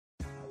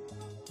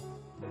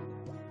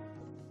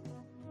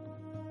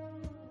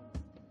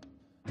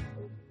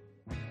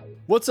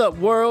What's up,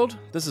 world?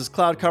 This is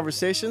Cloud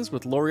Conversations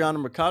with Loriana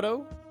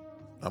Mercado,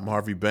 I'm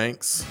Harvey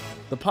Banks.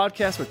 the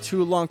podcast where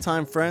two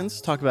longtime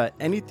friends talk about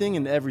anything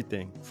and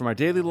everything, from our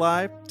daily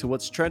life to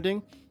what's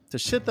trending to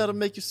shit that'll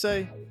make you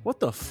say, what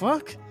the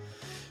fuck?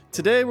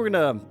 Today, we're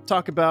going to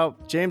talk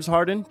about James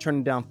Harden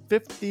turning down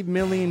 $50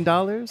 million,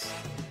 talk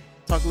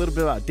a little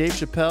bit about Dave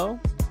Chappelle,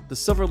 the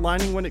silver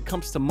lining when it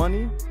comes to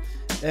money,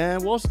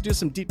 and we'll also do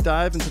some deep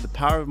dive into the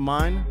power of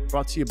mind,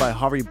 brought to you by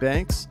Harvey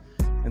Banks,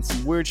 and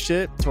some weird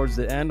shit towards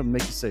the end will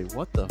make you say,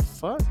 what the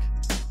fuck?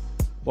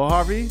 Well,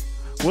 Harvey,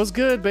 what's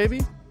good,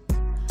 baby?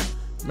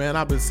 Man,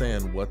 I've been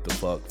saying what the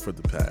fuck for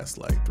the past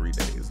 3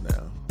 days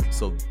now.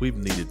 So we've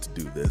needed to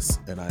do this,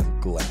 and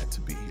I'm glad to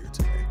be here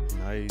today.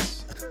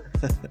 Nice.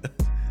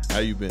 How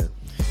you been?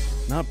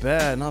 Not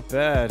bad, not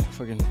bad.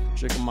 Fucking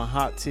drinking my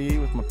hot tea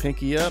with my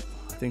pinky up.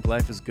 I think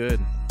life is good.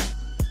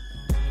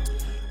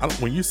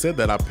 When you said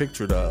that, I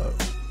pictured,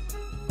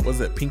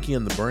 was it Pinky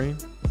in the Brain?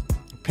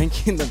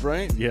 Pinky in the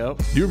brain? Yep.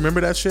 Do you remember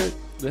that shit?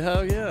 The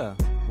hell yeah.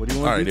 What do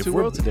you want to do to the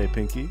world today,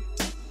 Pinky?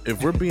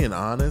 If we're being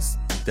honest,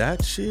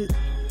 that shit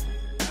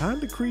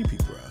kinda creepy,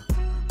 bro.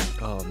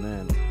 Oh,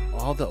 man.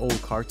 All the old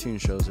cartoon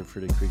shows are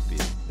pretty creepy.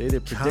 They either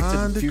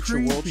predicted future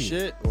world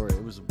shit or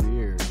it was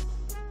weird.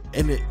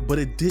 But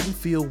it didn't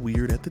feel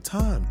weird at the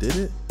time, did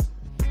it?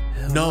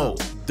 Hell no,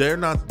 they're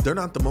not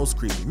the most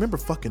creepy. Remember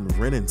fucking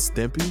Ren and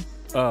Stimpy?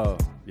 Oh,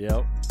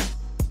 yep.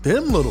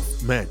 Them little,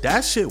 man,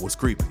 that shit was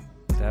creepy.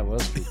 That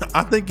was creepy.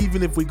 I think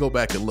even if we go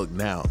back and look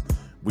now,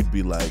 we'd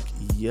be like,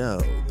 yo,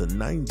 the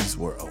 90s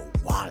were a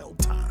wild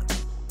time.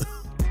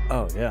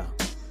 Oh, yeah.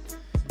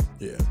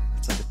 Yeah.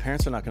 It's like the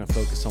parents are not going to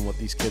focus on what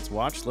these kids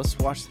watch.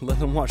 Let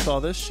them watch all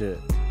this shit.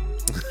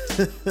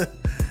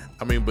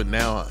 I mean, but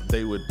now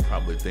they would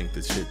probably think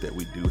the shit that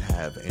we do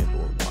have and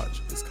or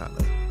watch is kind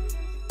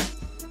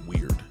of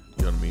weird.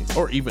 You know what I mean?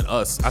 Or even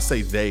us. I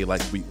say they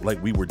like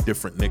we were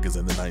different niggas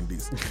in the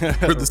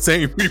 90s. We're the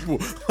same people.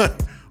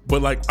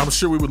 But I'm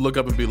sure we would look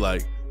up and be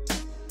like,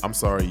 I'm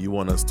sorry, you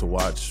want us to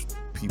watch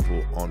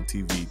people on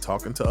TV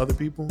talking to other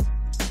people?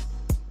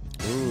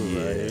 Ooh, yeah.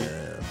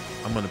 Right.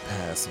 I'm going to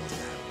pass on that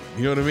one.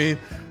 You know what I mean?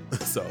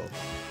 So.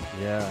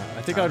 Yeah.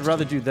 I think I'd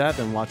rather do that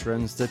than watch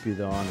Ren and Stimpy,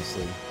 though,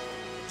 honestly.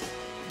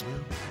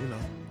 Yeah,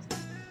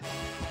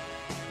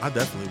 I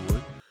definitely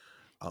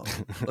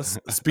would.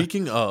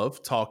 Speaking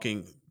of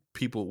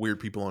weird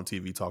people on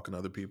TV talking to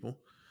other people,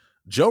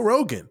 Joe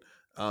Rogan.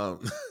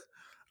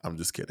 I'm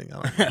just kidding. I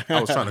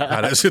was trying to tie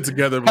that shit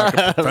together like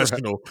a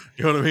professional.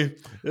 You know what I mean?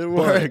 It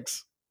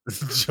works.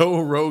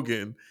 Joe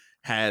Rogan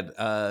had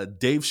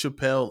Dave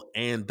Chappelle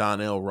and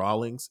Donnell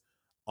Rawlings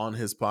on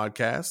his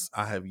podcast.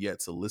 I have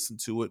yet to listen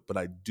to it, but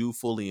I do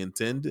fully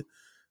intend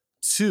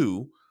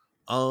to.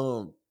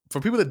 For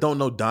people that don't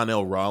know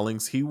Donnell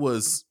Rawlings, he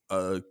was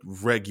a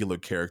regular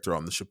character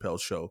on the Chappelle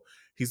Show.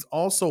 He's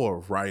also a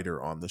writer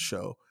on the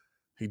show.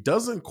 He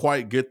doesn't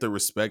quite get the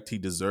respect he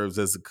deserves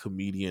as a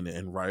comedian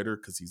and writer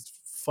because he's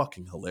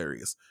fucking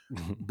hilarious.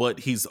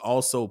 But he's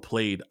also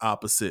played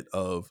opposite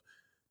of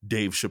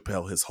Dave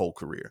Chappelle his whole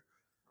career.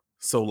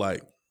 So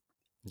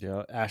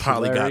Yeah, Ashy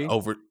probably Larry. got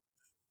over.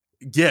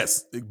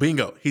 Yes,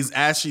 bingo. He's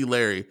Ashy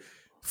Larry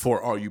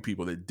for all you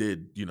people that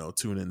did,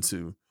 tune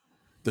into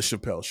the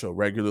Chappelle Show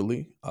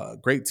regularly.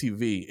 Great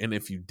TV. And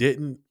if you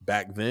didn't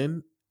back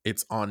then,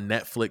 it's on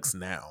Netflix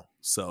now.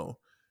 So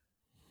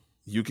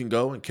you can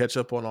go and catch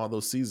up on all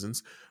those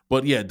seasons.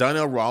 But yeah,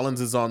 Donnell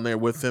Rawlings is on there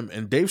with him.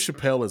 And Dave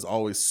Chappelle is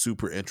always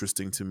super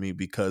interesting to me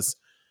because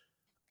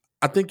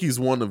I think he's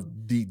one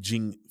of the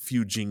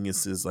few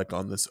geniuses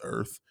on this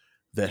earth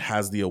that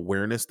has the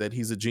awareness that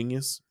he's a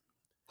genius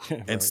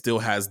Right. and still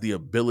has the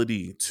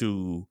ability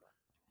to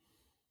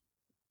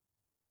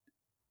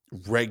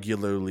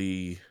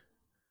regularly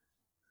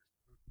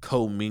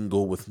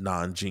commingle with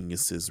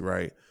non-geniuses,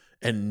 right?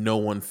 And no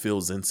one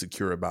feels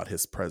insecure about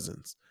his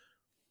presence.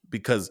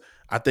 Because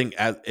I think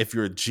if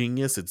you're a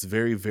genius, it's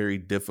very, very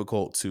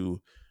difficult to,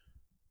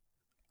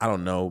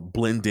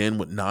 blend in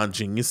with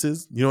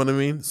non-geniuses. You know what I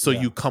mean? So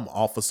you come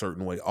off a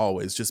certain way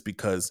always, just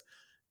because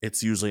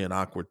it's usually an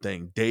awkward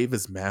thing. Dave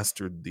has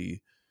mastered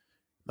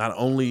not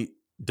only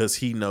does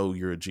he know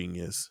you're a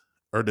genius,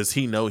 or does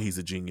he know he's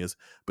a genius,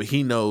 but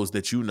he knows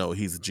that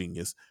he's a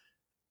genius.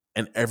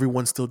 And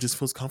everyone still just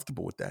feels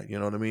comfortable with that. You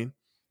know what I mean?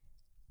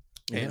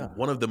 And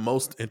one of the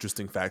most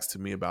interesting facts to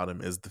me about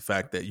him is the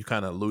fact that you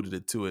kind of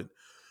alluded to it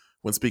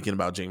when speaking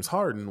about James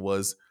Harden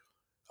was,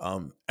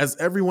 as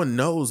everyone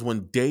knows,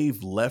 when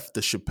Dave left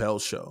the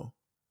Chappelle Show,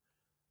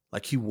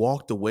 he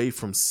walked away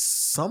from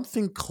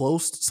something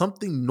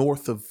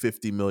north of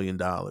 $50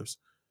 million.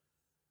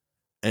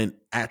 And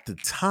at the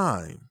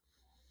time,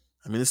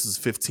 this is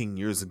 15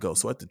 years ago.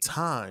 So at the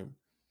time,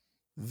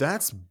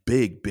 that's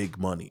big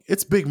money.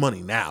 It's big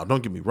money now.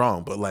 Don't get me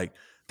wrong. But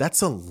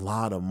that's a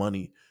lot of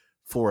money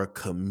for a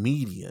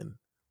comedian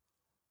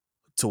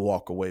to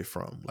walk away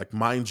from.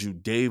 Mind you,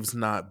 Dave's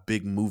not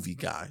big movie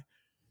guy.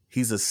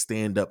 He's a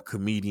stand-up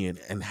comedian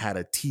and had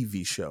a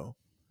TV show.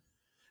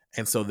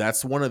 And so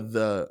that's one of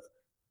the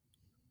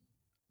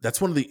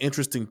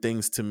interesting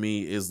things to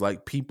me is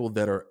people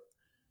that are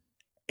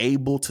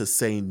able to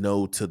say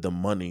no to the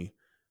money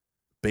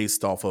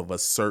based off of a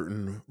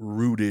certain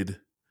rooted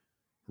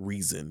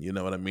reason. You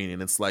know what I mean?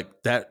 And it's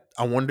like that.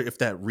 I wonder if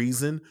that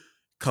reason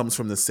comes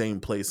from the same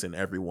place in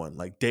everyone.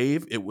 Like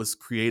Dave, it was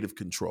creative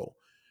control.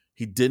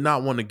 He did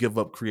not want to give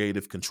up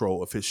creative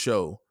control of his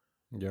show,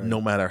 Right.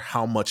 no matter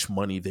how much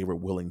money they were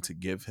willing to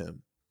give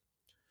him.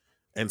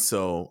 And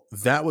so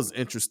that was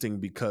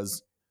interesting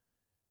because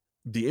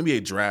the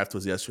NBA draft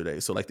was yesterday.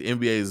 So like the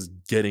NBA is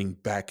getting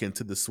back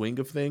into the swing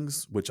of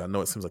things, which I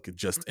know it seems like it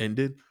just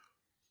ended.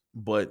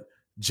 But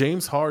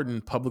James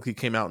Harden publicly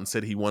came out and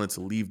said he wanted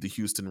to leave the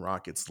Houston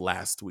Rockets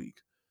last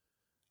week.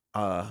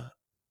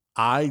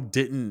 I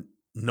didn't,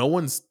 no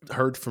one's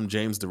heard from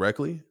James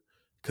directly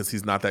because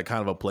he's not that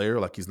kind of a player.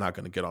 Like he's not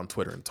going to get on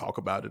Twitter and talk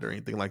about it or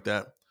anything like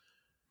that.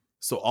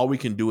 So all we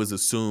can do is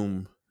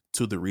assume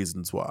to the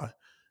reasons why.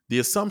 The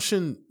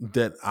assumption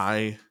that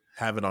I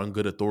have it on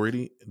good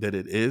authority that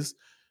it is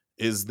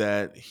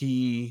that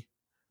the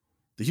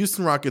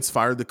Houston Rockets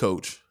fired the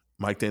coach,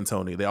 Mike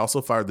D'Antoni. They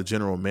also fired the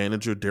general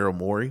manager, Daryl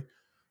Morey.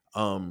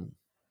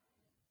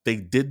 They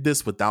did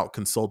this without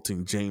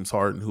consulting James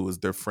Harden, who is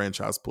their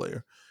franchise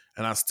player.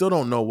 And I still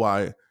don't know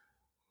why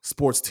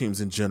sports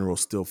teams in general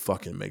still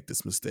fucking make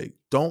this mistake.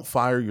 Don't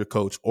fire your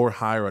coach or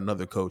hire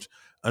another coach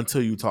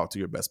until you talk to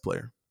your best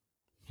player.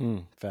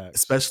 Facts.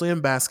 Especially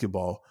in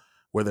basketball,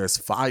 where there's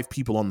 5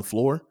 people on the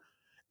floor,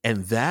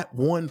 and that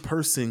one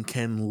person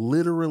can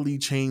literally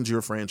change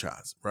your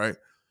franchise, right?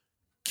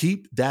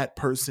 Keep that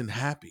person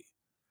happy.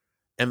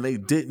 And they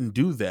didn't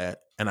do that.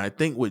 And I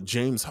think with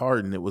James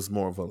Harden, it was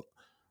more of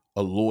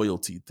a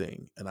loyalty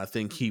thing. And I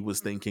think he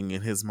was thinking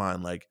in his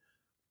mind, like,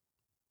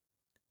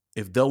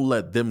 if they'll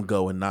let them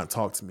go and not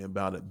talk to me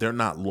about it, they're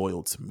not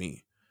loyal to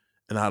me.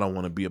 And I don't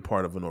want to be a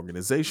part of an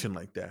organization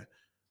like that.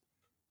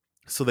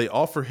 So they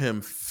offer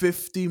him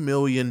 $50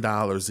 million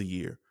a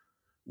year,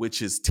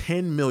 which is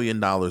 $10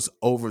 million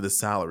over the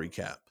salary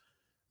cap,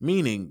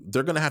 meaning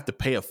they're going to have to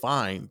pay a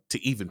fine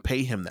to even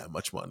pay him that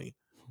much money.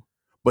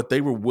 But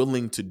they were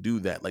willing to do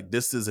that. Like,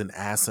 this is an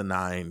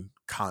asinine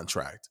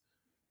contract.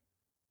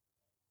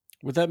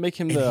 Would that make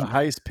him the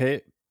highest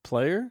paid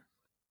player?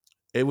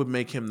 It would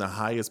make him the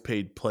highest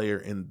paid player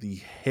in the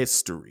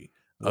history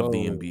of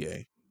the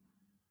NBA.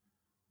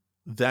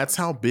 That's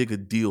how big a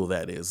deal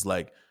that is.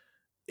 Like,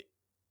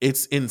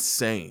 it's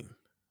insane.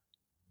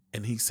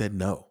 And he said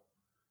no.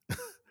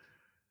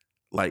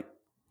 Like,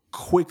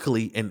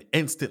 quickly and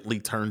instantly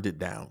turned it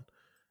down.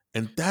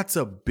 And that's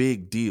a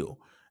big deal.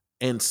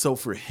 And so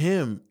for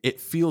him, it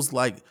feels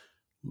like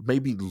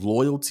maybe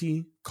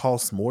loyalty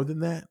costs more than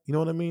that. You know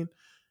what I mean?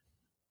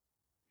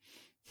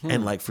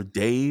 And like for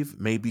Dave,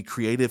 maybe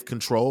creative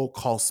control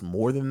costs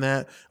more than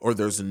that, or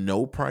there's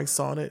no price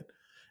on it.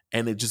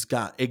 And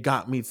it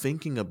got me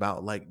thinking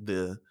about like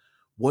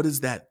what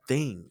is that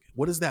thing?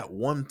 What is that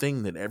one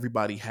thing that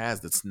everybody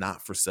has that's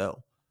not for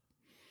sale?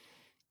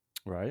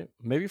 Right.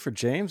 Maybe for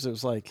James, it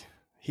was like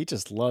he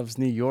just loves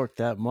New York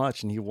that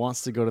much and he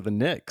wants to go to the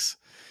Knicks.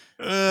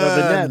 Or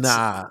the Nets.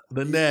 Nah,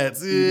 the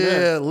Nets.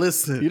 Yeah,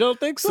 listen. You don't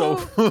think so?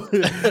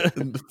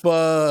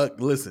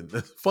 Fuck. Listen,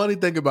 funny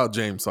thing about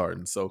James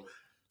Harden. So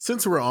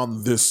since we're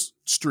on this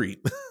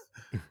street,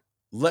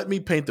 let me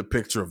paint the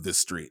picture of this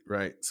street,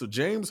 right? So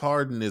James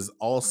Harden is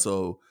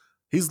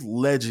he's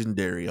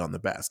legendary on the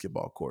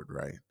basketball court,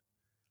 right?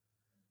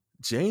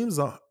 James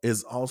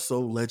is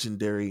also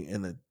legendary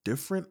in a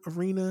different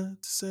arena,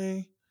 to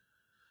say.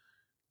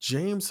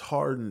 James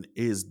Harden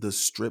is the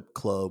strip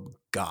club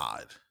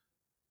god,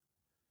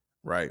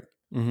 right?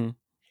 Mm-hmm.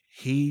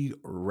 He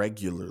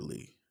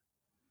regularly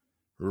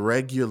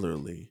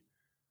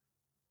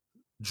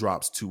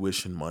drops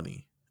tuition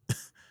money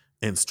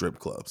in strip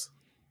clubs.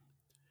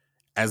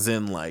 As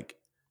in, like,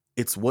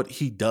 it's what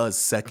he does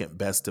second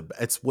best.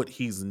 It's what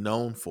he's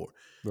known for.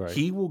 Right.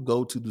 He will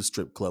go to the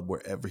strip club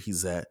wherever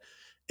he's at.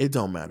 It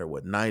don't matter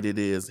what night it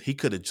is. He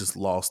could have just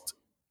lost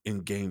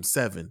in game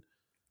 7.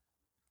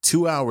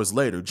 2 hours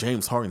later,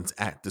 James Harden's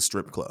at the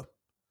strip club.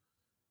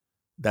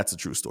 That's a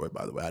true story,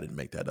 by the way. I didn't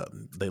make that up.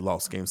 They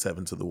lost game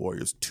 7 to the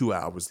Warriors. 2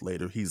 hours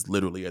later, he's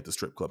literally at the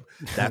strip club.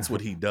 That's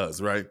what he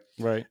does, right?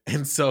 Right.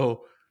 And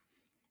so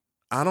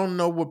I don't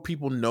know what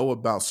people know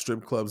about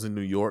strip clubs in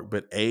New York,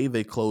 but A,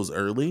 they close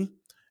early,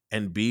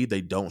 and B,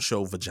 they don't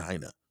show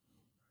vagina.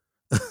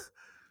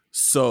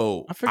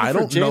 So I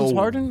don't James know.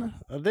 Harden,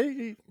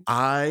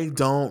 I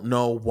don't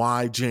know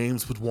why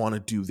James would want to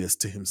do this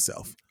to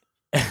himself.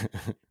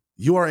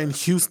 You are in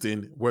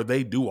Houston where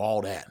they do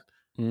all that.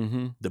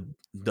 Mm-hmm.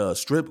 The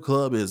strip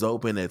club is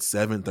open at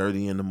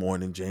 7:30 in the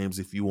morning, James,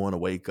 if you want to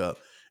wake up.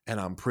 And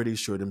I'm pretty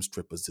sure them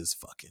strippers is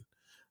fucking.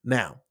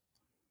 Now,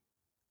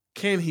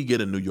 can he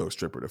get a New York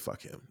stripper to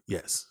fuck him?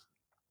 Yes.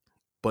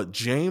 But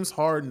James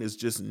Harden is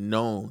just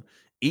known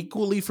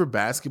equally for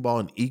basketball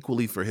and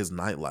equally for his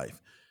nightlife.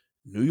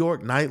 New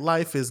York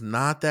nightlife is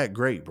not that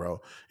great, bro.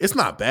 It's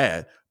not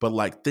bad, but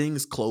like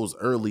things close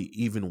early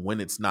even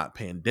when it's not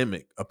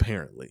pandemic,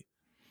 apparently.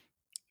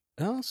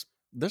 Well,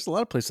 there's a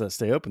lot of places that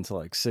stay open till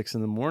like 6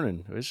 in the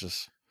morning. It's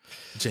just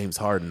James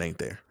Harden ain't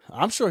there.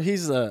 I'm sure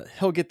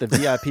he'll get the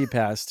VIP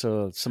pass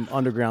to some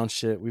underground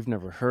shit we've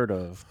never heard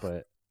of,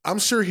 but I'm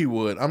sure he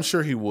would.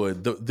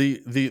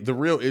 The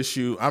real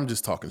issue, I'm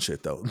just talking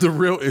shit though. The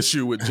real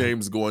issue with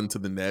James going to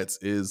the Nets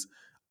is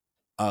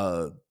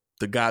the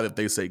guy that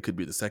they say could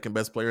be the second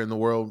best player in the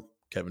world,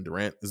 Kevin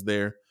Durant, is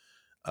there.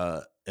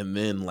 And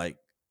then like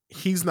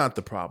he's not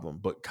the problem,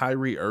 but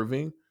Kyrie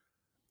Irving,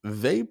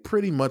 they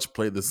pretty much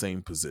play the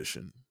same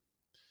position.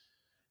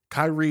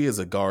 Kyrie is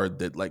a guard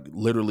that like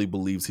literally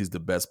believes he's the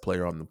best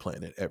player on the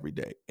planet every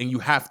day. And you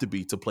have to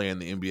be to play in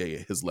the NBA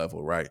at his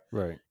level, right?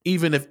 right.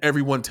 Even if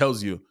everyone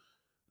tells you,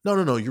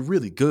 no, you're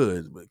really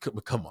good,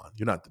 but come on,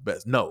 you're not the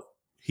best. No,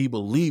 he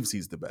believes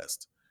he's the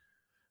best.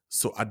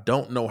 So I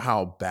don't know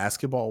how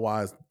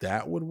basketball-wise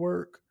that would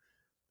work,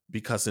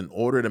 because in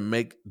order to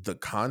make the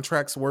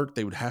contracts work,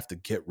 they would have to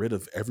get rid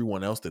of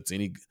everyone else that's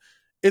any.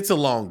 It's a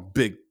long,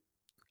 big,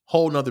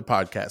 whole nother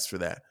podcast for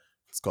that.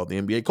 It's called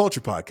the NBA Culture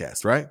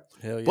Podcast, right?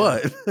 Hell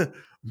yeah.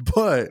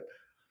 But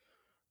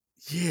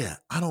yeah,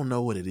 I don't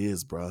know what it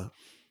is, bro.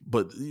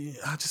 But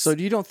I just. So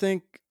do you don't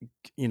think,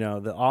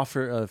 the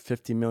offer of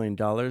 $50 million,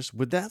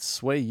 would that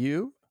sway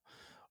you?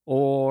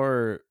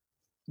 Or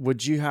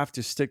would you have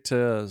to stick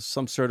to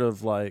some sort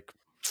of like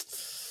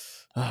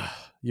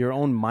your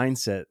own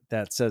mindset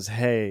that says,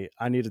 hey,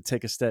 I need to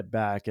take a step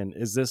back, and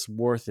is this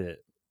worth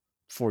it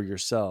for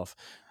yourself?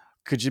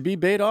 Could you be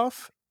bait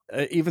off,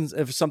 even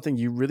if it's something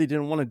you really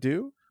didn't want to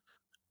do?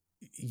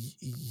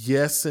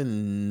 Yes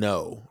and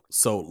no.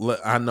 So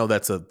I know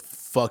that's a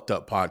fucked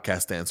up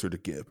podcast answer to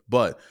give,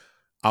 but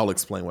I'll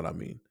explain what I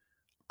mean.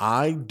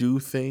 I do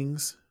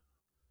things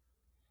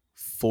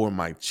for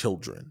my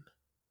children,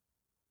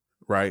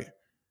 right?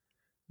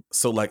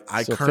 So like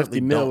I So currently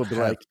 50 mil don't would be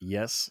have, like,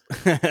 yes.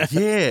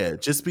 yeah,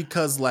 just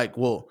because like,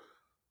 well,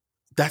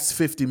 that's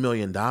 $50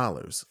 million.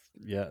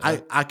 Yeah.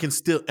 I can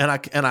still, and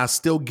I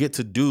still get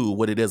to do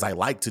what it is I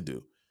like to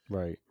do.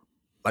 Right.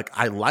 Like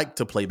I like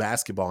to play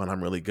basketball and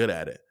I'm really good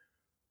at it.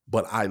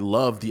 But I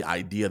love the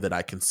idea that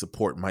I can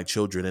support my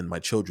children and my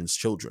children's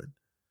children.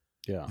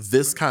 Yeah.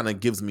 This kind of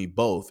gives me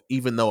both,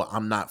 even though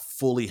I'm not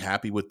fully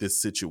happy with this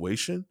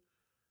situation.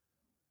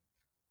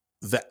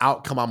 The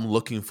outcome I'm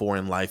looking for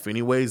in life,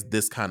 anyways,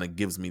 this kind of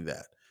gives me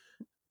that.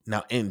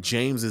 Now, in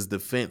James's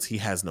defense, he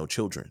has no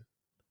children.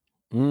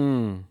 See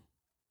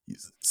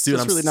So what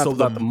it's I'm really not so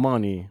about the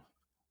money.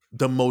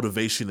 The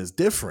motivation is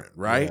different,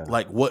 right? Yeah.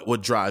 Like what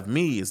would drive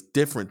me is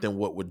different than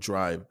what would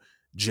drive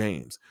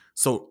James.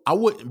 So I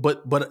wouldn't,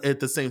 but at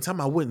the same time,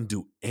 I wouldn't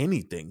do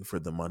anything for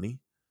the money.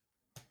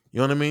 You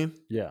know what I mean?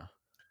 Yeah.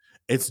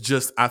 It's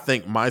just I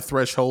think my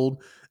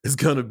threshold is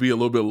going to be a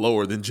little bit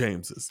lower than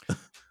James's.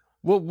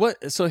 Well,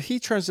 so he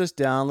turns this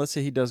down. Let's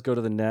say he does go to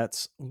the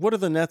Nets. What are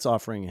the Nets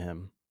offering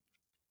him?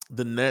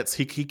 The Nets,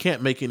 he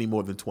can't make any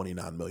more than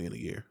 $29 million a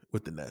year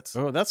with the Nets.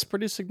 Oh, that's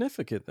pretty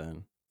significant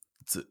then.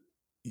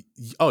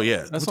 Oh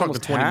yeah, That's we're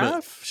almost talking 20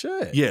 half.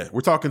 Shit. Yeah,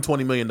 we're talking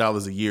 $20 million a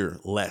year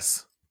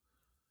less.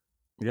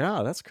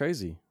 Yeah, that's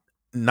crazy.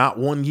 Not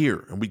 1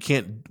 year, and we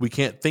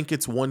can't think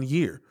it's 1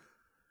 year.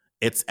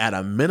 It's at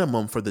a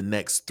minimum for the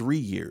next 3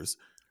 years.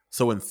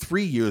 So in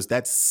 3 years,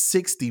 that's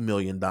 $60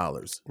 million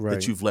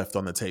that you've left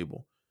on the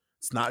table.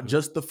 It's not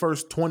just the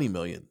first $20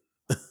 million.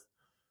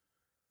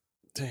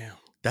 Damn.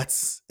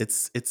 It's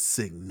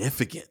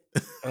significant.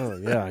 Oh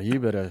yeah, you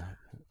better.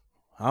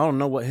 I don't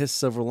know what his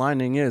silver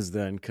lining is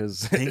then,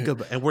 because think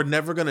about, and we're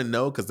never gonna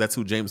know because that's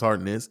who James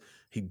Harden is.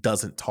 He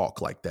doesn't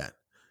talk like that.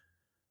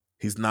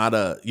 He's not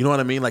you know what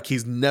I mean? Like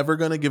he's never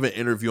gonna give an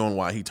interview on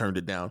why he turned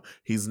it down.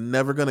 He's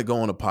never gonna go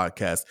on a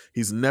podcast.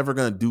 He's never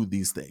gonna do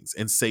these things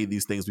and say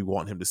these things we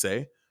want him to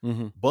say.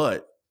 Mm-hmm.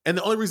 But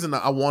the only reason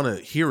I want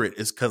to hear it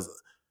is because,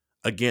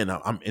 again,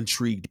 I'm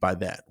intrigued by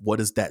that. What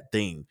is that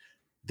thing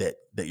that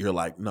you're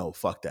like, no,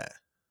 fuck that.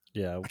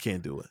 Yeah, I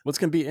can't do it. What's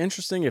going to be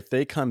interesting if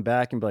they come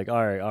back and be like,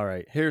 all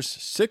right, here's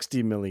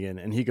 60 million.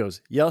 And he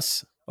goes,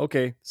 yes,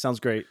 okay, sounds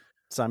great.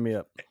 Sign me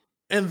up.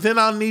 And then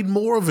I'll need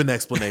more of an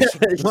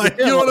explanation. Like,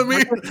 you know what I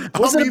mean?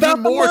 Was I'm it about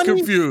even the more money?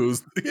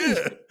 confused.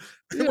 Yeah.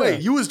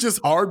 Wait, you was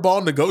just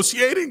hardball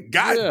negotiating?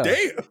 God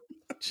damn.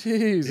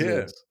 Jesus.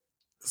 Yeah.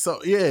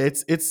 So yeah,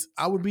 it's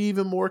I would be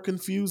even more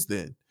confused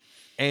then.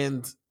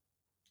 And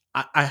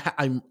I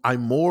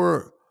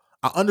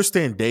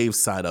understand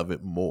Dave's side of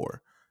it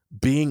more.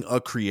 Being a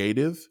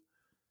creative,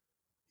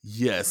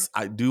 yes,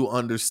 I do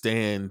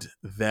understand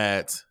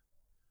that.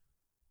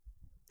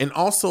 And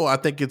also, I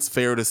think it's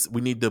fair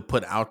we need to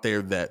put out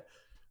there that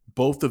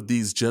both of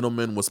these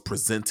gentlemen was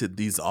presented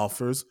these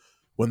offers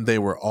when they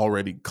were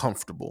already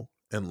comfortable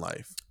in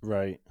life.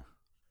 Right.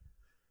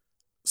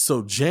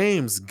 So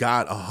James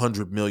got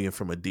 $100 million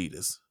from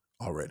Adidas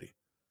already.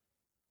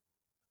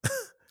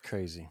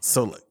 Crazy.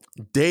 So like,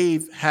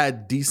 Dave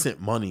had decent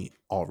money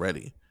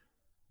already.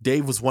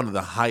 Dave was one of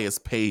the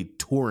highest paid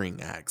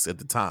touring acts at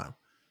the time.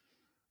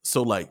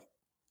 So like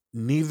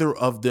neither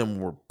of them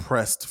were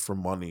pressed for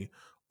money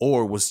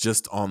or was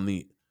just on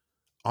the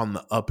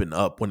up and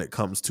up when it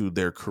comes to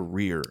their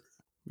career.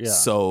 Yeah.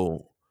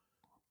 So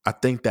I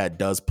think that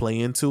does play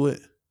into it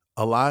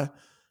a lot.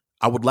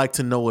 I would like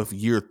to know if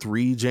year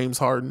 3 James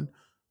Harden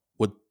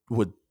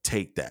would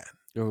take that,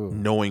 Ooh,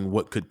 knowing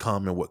what could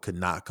come and what could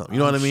not come. You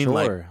know what I mean?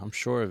 Like, I'm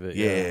sure of it.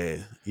 Yeah.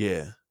 yeah,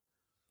 yeah.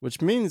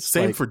 Which means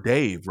Same like, for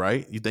Dave,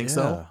 right? You think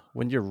so? yeah,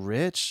 when you're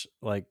rich,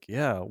 like,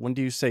 yeah, when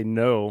do you say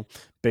no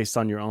based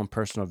on your own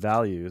personal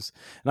values?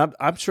 And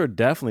I'm sure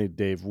definitely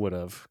Dave would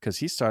have, because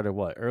he started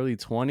what, early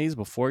 20s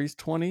before he's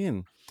 20,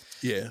 and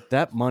Yeah,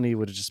 that money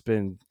would have just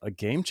been a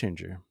game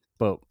changer.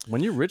 But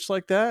when you're rich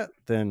like that,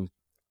 then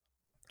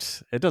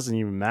it doesn't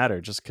even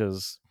matter, just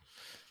because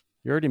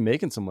you're already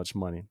making so much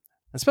money.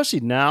 Especially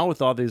now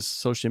with all this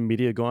social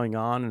media going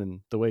on and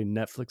the way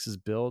Netflix is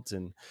built,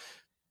 and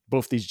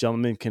both these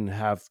gentlemen can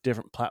have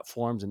different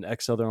platforms and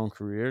excel their own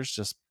careers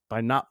just by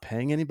not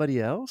paying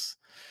anybody else.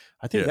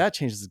 I think yeah. that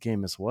changes the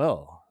game as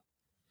well.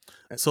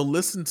 So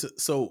listen to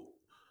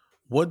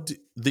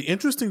the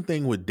interesting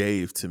thing with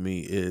Dave to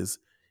me is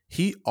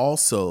he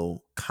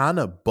also kind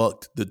of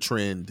bucked the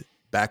trend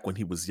back when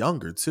he was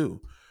younger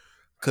too.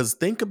 Because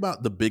think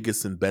about the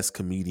biggest and best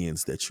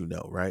comedians that you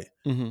know, right?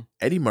 Mm-hmm.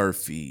 Eddie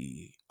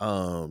Murphy,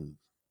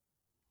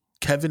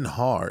 Kevin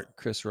Hart,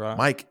 Chris Rock.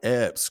 Mike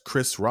Epps,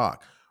 Chris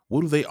Rock.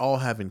 What do they all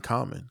have in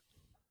common?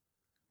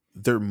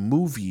 Their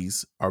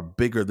movies are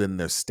bigger than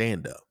their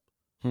stand up.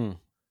 Hmm.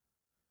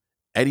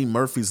 Eddie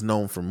Murphy's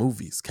known for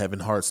movies.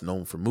 Kevin Hart's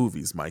known for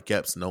movies. Mike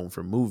Epps known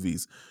for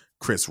movies.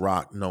 Chris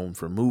Rock known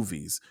for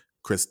movies.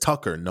 Chris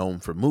Tucker known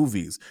for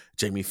movies.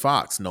 Jamie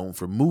Foxx known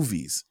for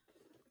movies.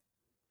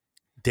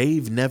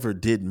 Dave never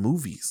did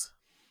movies.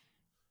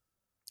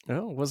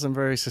 Well, wasn't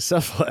very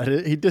successful at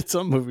it. He did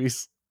some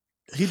movies.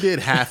 He did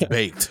Half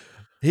Baked.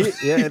 He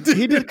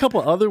did a couple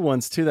other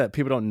ones too that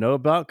people don't know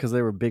about because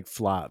they were big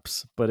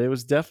flops. But it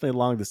was definitely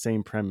along the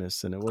same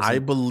premise, and it I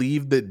wasn't.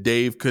 believe that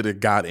Dave could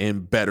have got in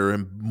better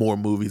and more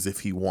movies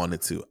if he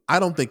wanted to. I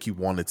don't think he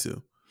wanted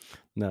to.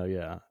 No,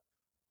 yeah,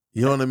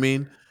 You know what I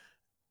mean?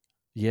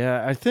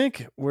 yeah. I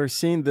think we're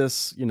seeing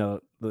this.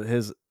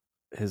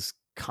 His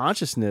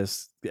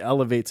consciousness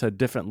elevates to a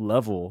different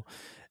level.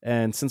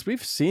 And since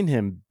we've seen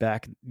him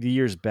back the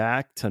years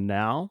back to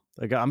now,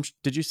 like,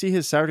 did you see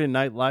his Saturday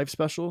Night Live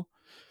special?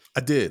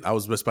 I did. I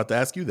was just about to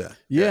ask you that.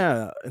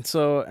 Yeah.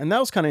 Yeah, and that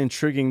was kind of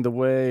intriguing the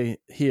way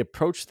he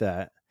approached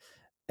that.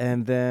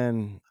 And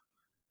then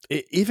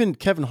even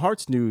Kevin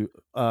Hart's new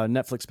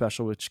Netflix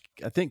special, which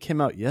I think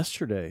came out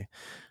yesterday,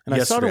 and I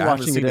started Yesterday. I haven't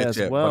watching it seen it as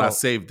yet, but I well.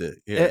 saved it.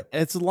 Yeah.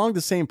 It's along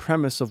the same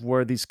premise of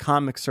where these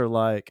comics are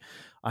like,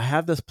 I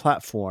have this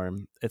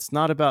platform. It's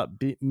not about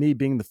me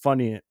being the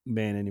funny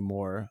man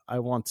anymore. I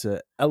want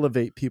to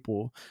elevate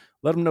people,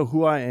 let them know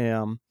who I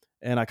am,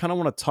 and I kind of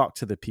want to talk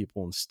to the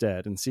people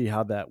instead and see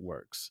how that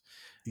works.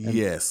 And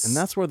Yes.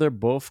 that's where they're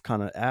both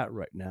kind of at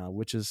right now,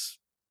 which is,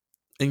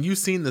 And you've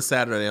seen the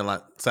Saturday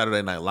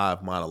Night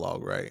Live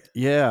monologue, right?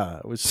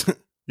 yeah, which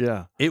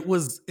yeah, It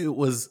was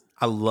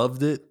I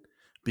loved it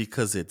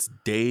because it's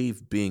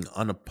Dave being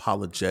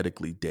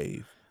unapologetically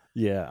Dave.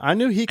 yeah. I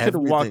knew he could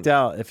have walked Everything.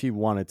 out if he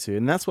wanted to,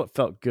 and that's what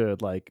felt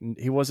good. Like,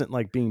 he wasn't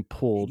like being He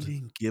pulled.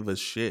 didn't give a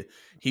shit.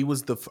 He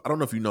was I don't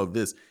know if you know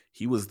this.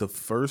 He was the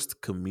first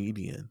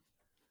comedian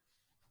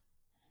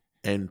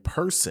in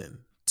person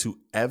to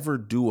ever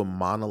do a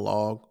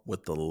monologue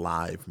with the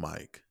live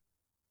mic.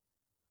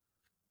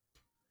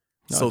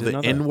 No, I So didn't the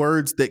know that. N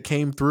words that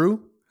came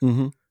through,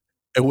 Mm-hmm.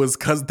 it was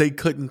because they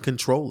couldn't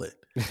control it.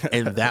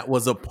 And that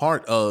was a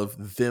part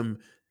of them,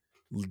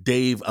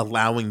 Dave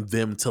allowing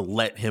them to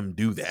let him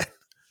do that.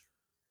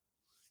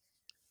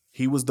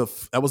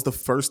 That was the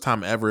first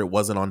time ever it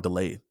wasn't on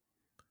delay.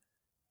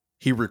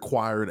 He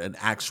required an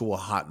actual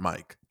hot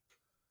mic.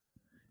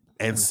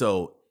 And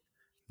so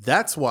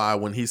that's why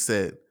when he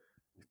said,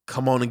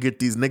 come on and get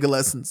these nigga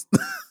lessons,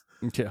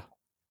 Yeah,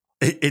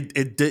 they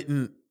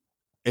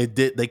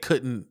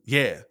couldn't,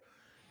 yeah.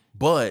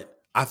 But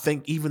I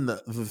think even the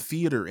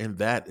theater in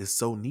that is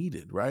so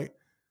needed, right?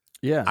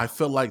 yeah, I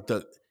feel like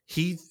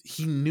he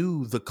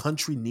knew the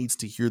country needs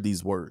to hear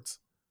these words.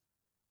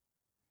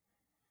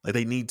 Like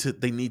they need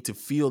to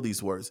feel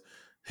these words.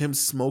 Him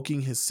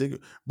smoking his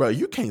cigarette, bro.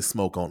 You can't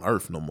smoke on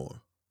Earth no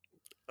more.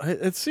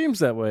 it seems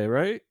that way,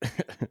 right?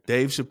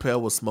 Dave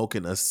Chappelle was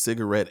smoking a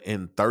cigarette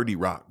in 30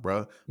 Rock,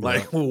 bro.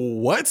 Like Yeah.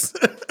 what?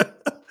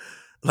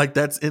 Like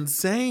that's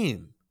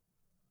insane.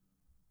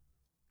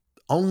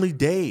 Only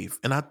Dave,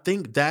 and I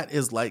think that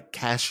is like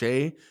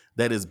cachet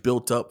that is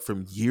built up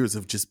from years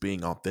of just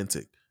being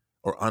authentic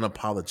or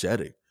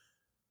unapologetic.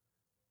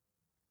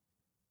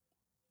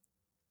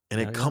 And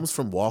Yeah, it yeah. comes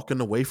from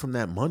walking away from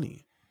that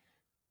money.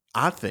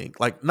 I think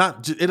like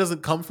it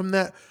doesn't come from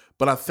that,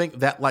 but I think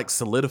that like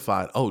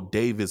solidified, oh,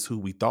 Dave is who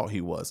we thought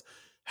he was.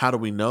 How do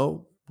we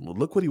know? Well,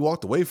 look what he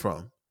walked away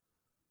from.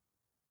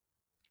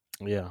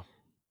 Yeah,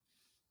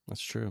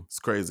 that's true. It's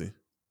crazy.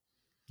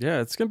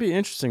 Yeah, it's gonna be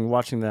interesting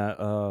watching that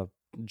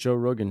Joe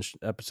Rogan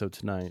episode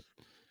tonight.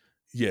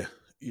 Yeah.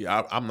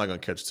 Yeah, I'm not gonna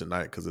catch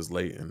tonight because it's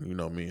late, and you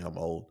know me, I'm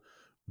old.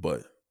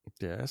 But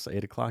Yeah, it's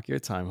 8 o'clock your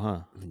time,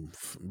 huh?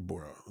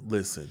 bro,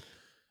 listen,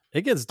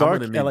 It gets I'm dark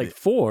gonna at need like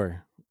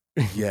 4.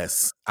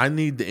 yes, I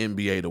need the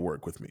NBA to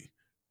work with me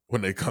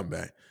when they come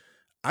back.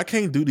 I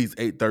can't do these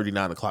 8:30,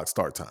 9 o'clock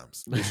start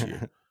times this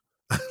year.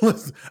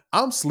 Listen,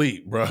 I'm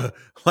sleep, bro.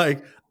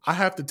 Like, I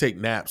have to take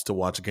naps to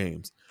watch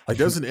games. Like,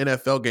 there's an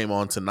NFL game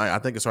on tonight. I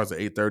think it starts at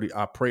 8:30.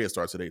 I pray it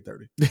starts at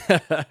 8:30.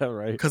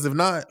 Right. Because if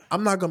not,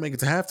 I'm not gonna make it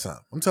to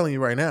halftime. I'm telling you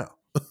right now.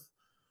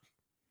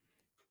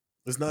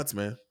 It's nuts,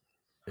 man.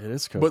 It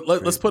is But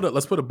let's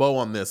crazy. put a bow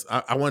on this.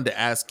 I wanted to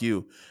ask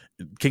you,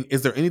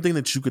 is there anything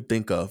that you could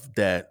think of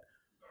that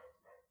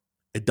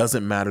it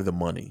doesn't matter the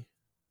money?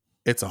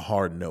 It's a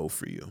hard no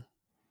for you.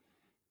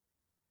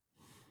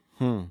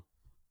 I'm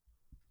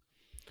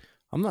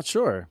not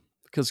sure,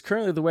 because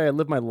currently the way I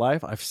live my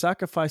life, I've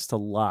sacrificed a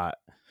lot,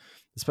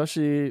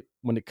 especially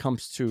when it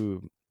comes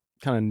to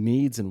kind of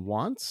needs and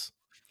wants.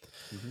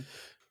 Mm-hmm.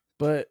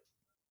 But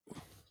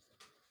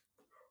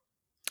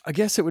I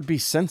guess it would be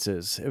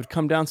senses. It would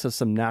come down to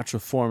some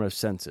natural form of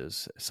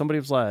senses. If somebody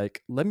was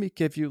like, let me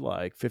give you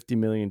like $50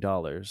 million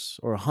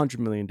or $100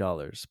 million,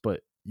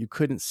 but you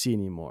couldn't see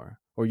anymore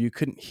or you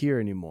couldn't hear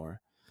anymore,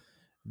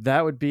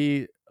 that would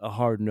be a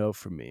hard no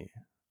for me.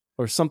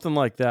 Or something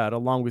like that,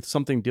 along with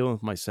something dealing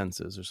with my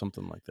senses or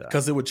something like that.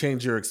 Because it would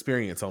change your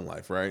experience on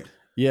life, right?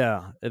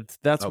 Yeah,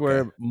 that's Okay.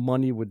 where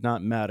money would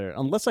not matter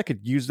unless I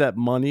could use that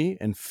money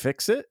and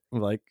fix it,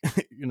 like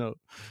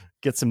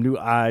get some new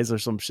eyes or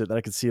some shit that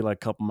I could see like a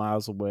couple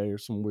miles away or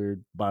some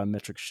weird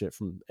biometric shit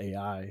from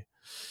AI.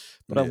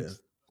 But Yeah.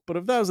 but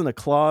if that was in a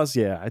clause,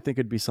 yeah, I think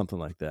it'd be something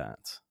like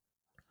that.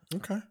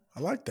 Okay. I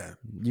like that.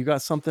 You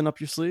got something up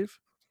your sleeve?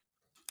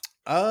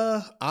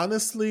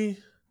 Honestly,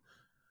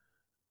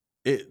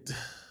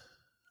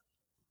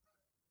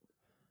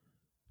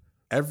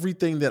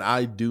 everything that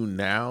I do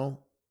now,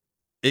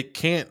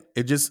 I'm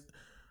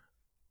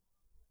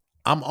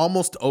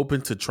almost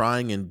open to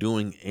trying and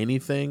doing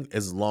anything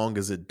as long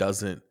as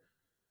the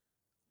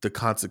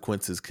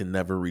consequences can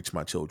never reach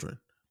my children.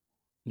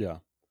 Yeah.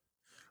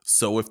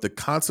 So if the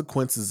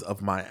consequences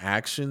of my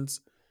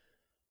actions,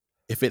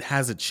 if it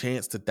has a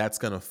chance that that's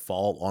going to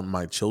fall on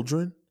my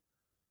children,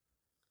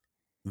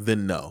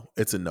 then no,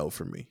 it's a no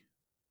for me.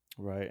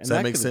 Right. Does And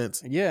that make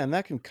sense? yeah, and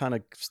that can kind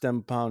of stem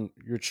upon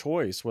your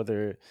choice,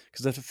 whether,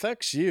 because if it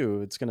affects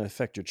you, it's going to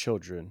affect your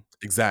children.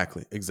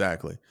 Exactly.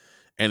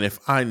 And if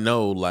I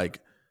know, like,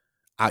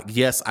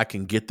 yes, I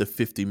can get the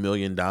 $50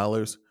 million,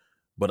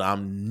 but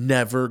I'm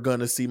never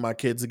going to see my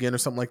kids again or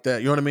something like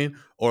that. You know what I mean?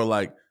 Or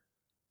like,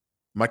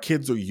 my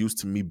kids are used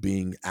to me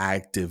being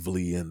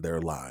actively in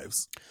their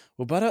lives.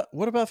 Well, but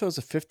what about if it was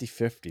a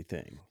 50-50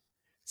 thing?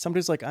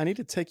 Somebody's like, I need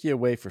to take you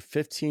away for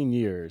 15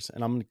 years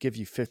and I'm going to give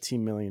you $15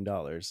 million.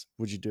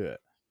 Would you do it?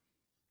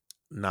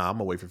 Nah,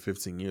 I'm away for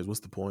 15 years. What's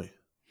the point?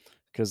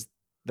 Because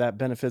that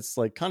benefits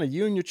like kind of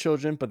you and your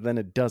children, but then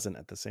it doesn't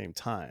at the same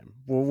time.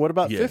 Well, what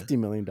about Yeah. $50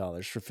 million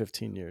for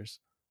 15 years?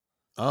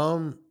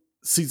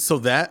 See, so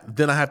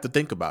then I have to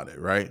think about it,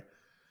 right?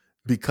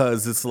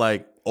 Because it's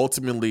like,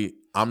 ultimately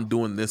I'm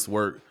doing this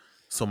work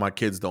so my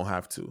kids don't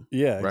have to.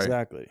 Yeah, Right.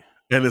 exactly.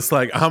 And it's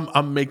like,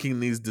 I'm making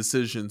these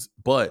decisions,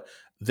 but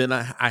then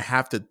I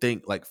have to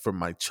think, like, for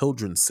my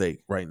children's sake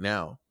right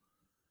now,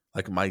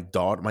 like my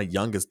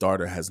youngest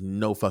daughter has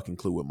no fucking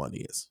clue what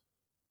money is.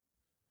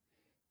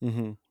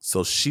 Mm-hmm.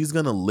 So she's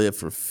going to live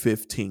for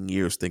 15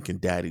 years thinking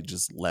daddy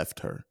just left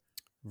her.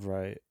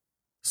 Right.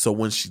 So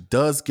when she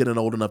does get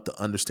old enough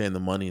to understand the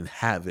money and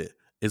have it,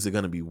 is it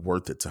going to be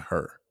worth it to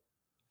her?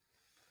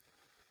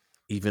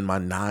 Even my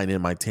 9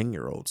 and my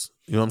 10-year-olds.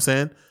 You know what I'm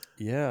saying?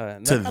 Yeah.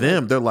 And To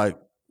them, they're like,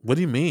 what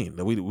do you mean?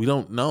 We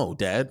don't know,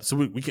 Dad. So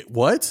we can't,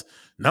 what?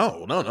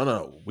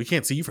 No. We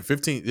can't see you for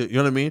 15. You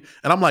know what I mean?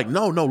 And I'm like,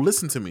 no,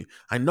 listen to me.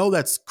 I know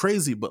that's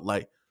crazy, but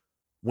like,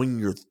 when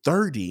you're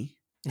 30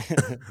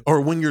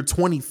 or when you're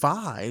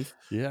 25,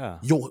 yeah,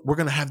 we're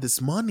going to have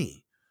this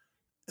money.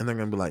 And they're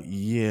going to be like,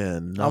 yeah,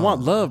 no. I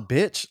want love,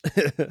 bitch.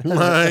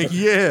 Like,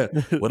 yeah.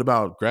 What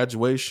about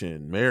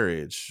graduation,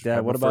 marriage? Yeah,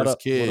 what about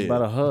kid? What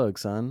about a hug,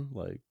 son?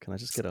 Like, can I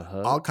just get a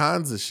hug? All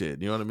kinds of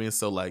shit. You know what I mean?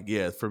 So like,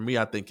 yeah, for me,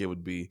 I think it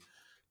would be,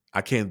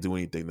 I can't do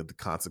anything that the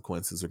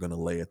consequences are going to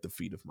lay at the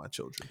feet of my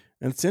children.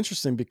 And it's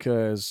interesting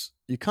because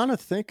you kind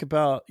of think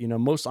about,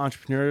 most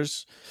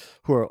entrepreneurs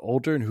who are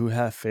older and who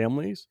have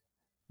families,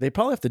 they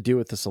probably have to deal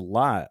with this a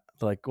lot.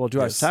 Like, well,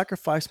 do I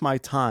sacrifice my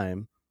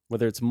time,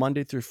 whether it's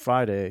Monday through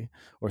Friday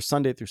or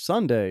Sunday through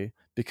Sunday,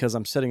 because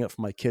I'm setting up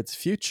for my kids'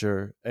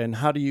 future? And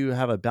how do you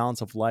have a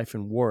balance of life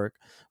and work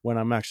when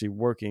I'm actually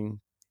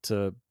working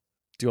to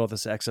do all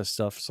this excess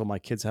stuff so my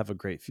kids have a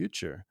great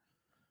future?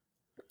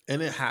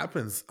 And it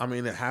happens. I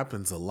mean, it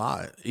happens a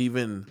lot.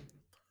 Even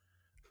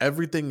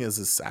everything is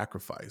a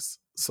sacrifice.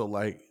 So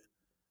like,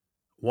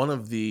 one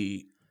of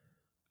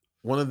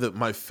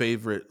my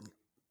favorite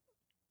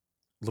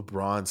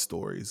LeBron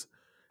stories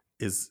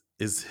is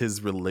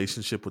his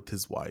relationship with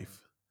his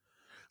wife.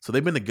 So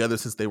they've been together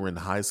since they were in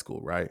high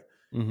school, right?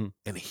 Mm-hmm.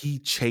 And he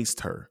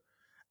chased her.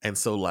 And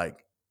so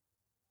like,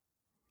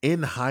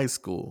 in high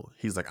school,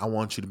 he's like, I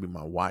want you to be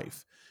my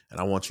wife. And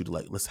I want you to,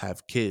 like, let's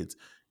have kids.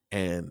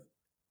 And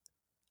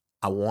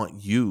I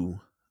want you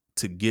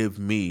to give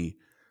me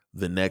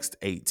the next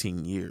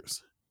 18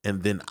 years.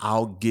 And then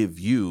I'll give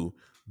you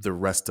the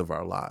rest of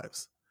our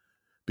lives.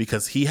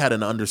 because he had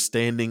an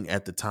understanding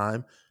at the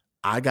time.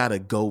 I gotta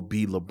go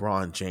be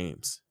LeBron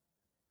James.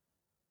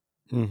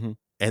 Mm-hmm.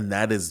 And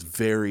that is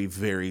very,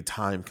 very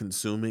time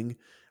consuming.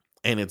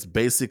 And it's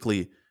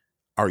basically,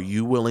 are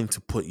you willing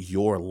to put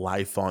your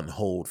life on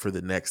hold for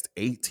the next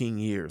 18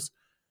 years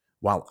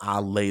while I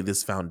lay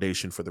this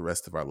foundation for the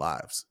rest of our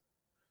lives?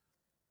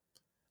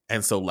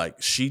 And so,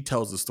 like, she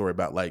tells the story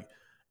about, like,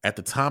 at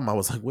the time I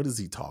was like, what is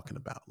he talking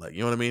about? Like, you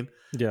know what I mean?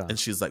 Yeah. And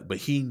she's like, but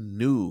he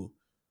knew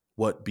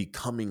what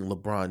becoming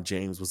LeBron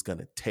James was going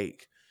to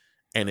take.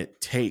 And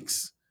it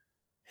takes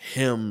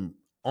him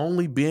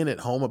only being at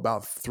home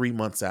about 3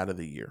 months out of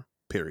the year,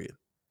 period.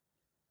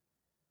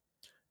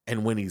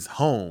 And when he's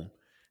home,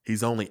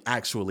 he's only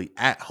actually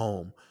at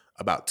home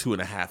about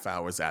 2.5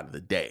 hours out of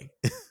the day.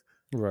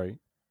 Right.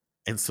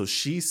 And so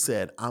she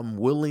said, I'm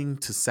willing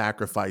to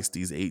sacrifice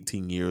these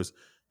 18 years,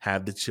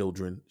 have the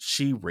children.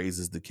 She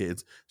raises the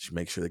kids. She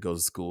makes sure they go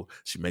to school.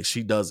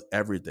 She does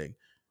everything.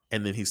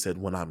 And then he said,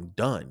 when I'm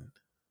done,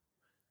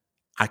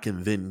 I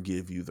can then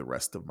give you the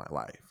rest of my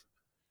life.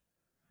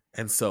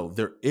 And so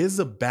there is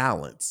a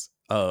balance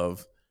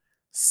of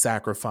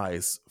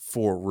sacrifice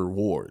for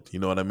reward. You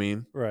know what I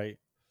mean? Right.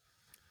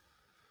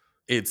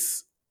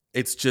 It's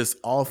just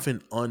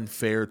often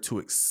unfair to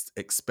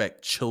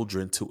expect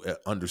children to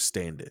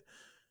understand it.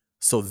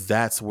 So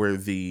that's where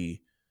the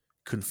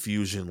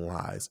confusion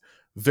lies.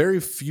 Very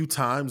few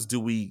times do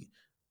we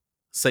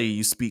say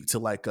you speak to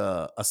like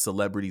a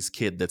celebrity's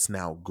kid that's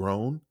now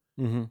grown.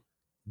 Mm-hmm.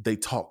 They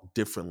talk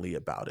differently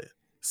about it,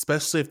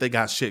 especially if they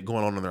got shit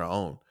going on their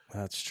own.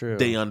 That's true.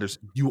 They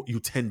you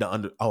tend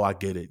to oh, I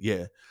get it.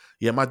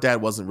 Yeah, my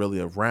dad wasn't really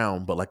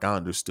around, but like I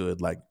understood,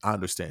 like I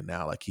understand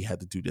now, like he had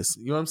to do this,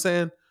 you know what I'm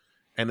saying?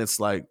 And it's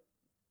like,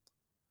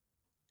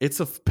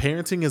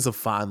 parenting is a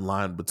fine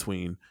line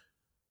between,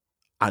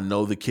 I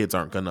know the kids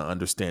aren't going to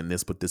understand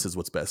this, but this is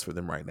what's best for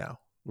them right now.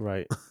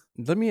 Right.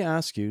 Let me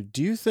ask you,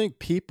 do you think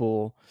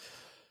people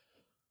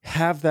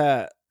have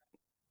that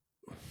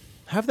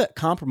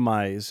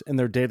compromise in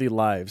their daily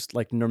lives,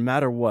 like no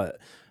matter what?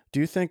 Do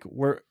you think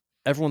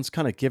everyone's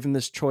kind of given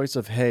this choice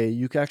of, hey,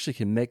 you actually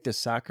can make this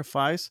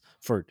sacrifice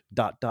for ...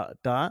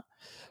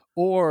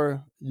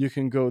 or you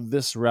can go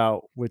this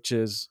route, which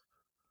is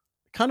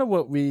kind of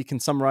what we can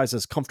summarize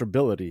as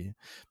comfortability,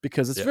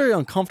 because it's Yeah. very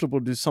uncomfortable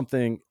to do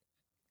something,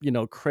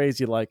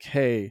 crazy, like,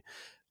 hey,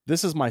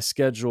 this is my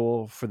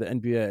schedule for the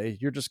NBA.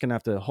 You're just going to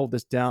have to hold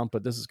this down,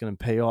 but this is going to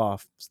pay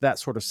off. It's that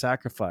sort of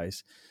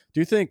sacrifice.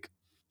 Do you think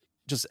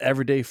just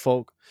everyday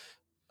folk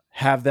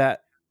have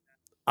that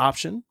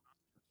option?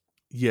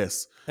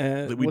 Yes,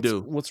 And we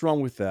do. what's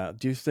wrong with that?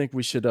 Do you think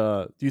we should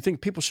do you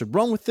think people should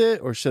run with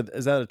it, or is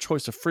that a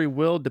choice of free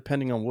will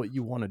depending on what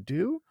you want to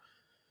do?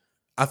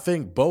 I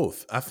think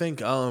both. I think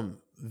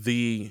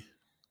the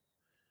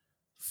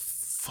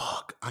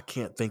fuck, I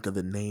can't think of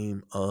the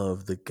name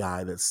of the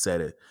guy that said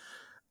it.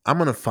 I'm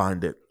gonna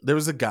find it. There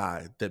was a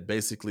guy that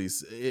basically,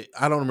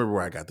 I don't remember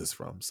where I got this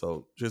from,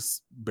 so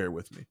just bear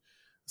with me.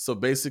 So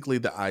basically,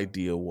 the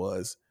idea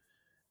was,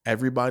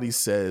 everybody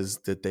says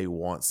that they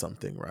want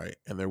something, right,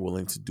 and they're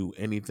willing to do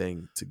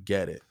anything to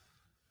get it.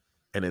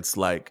 And it's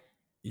like,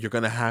 you're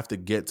gonna have to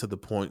get to the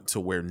point to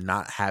where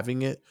not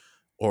having it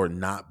or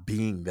not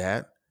being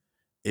that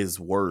is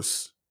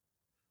worse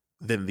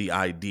than the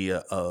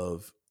idea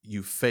of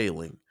you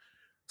failing.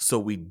 So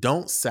we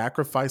don't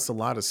sacrifice a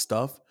lot of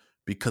stuff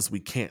because we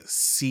can't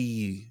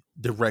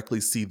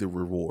directly see the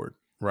reward,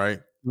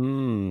 right?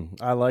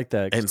 I like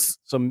that. And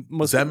So does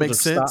most that people make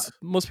just stop. sense?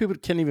 Most people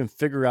can't even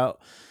figure out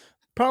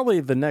probably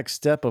the next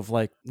step of,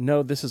 like,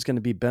 no, this is going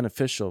to be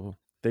beneficial.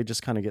 They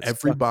just kind of get stuck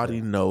Everybody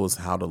there. knows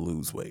how to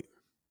lose weight.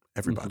 Mhm.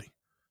 Everybody.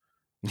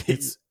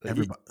 It's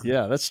everybody.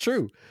 Yeah, that's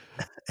true.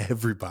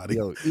 Everybody.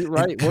 Yo, eat And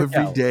right, work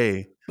every out.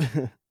 day,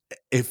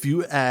 if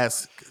you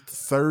ask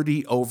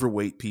 30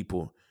 overweight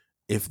people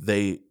if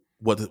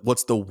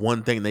what's the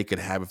one thing they could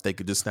have if they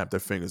could just snap their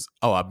fingers?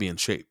 Oh, I'd be in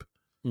shape.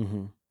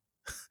 Mm-hmm.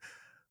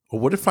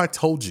 Well, what if I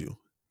told you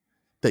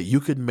that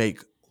you could make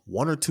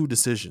one or two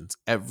decisions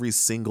every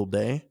single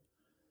day,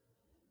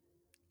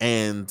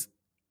 and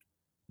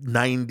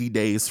 90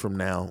 days from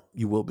now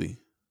you will be?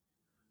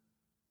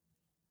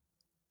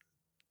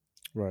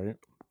 Right.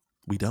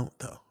 We don't,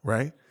 though,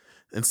 right?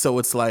 And so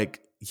it's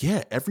like,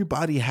 yeah,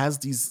 everybody has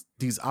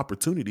these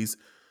opportunities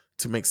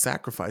to make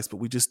sacrifice, but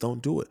we just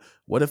don't do it.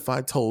 What if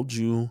I told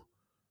you,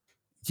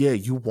 yeah,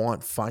 you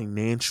want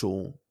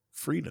financial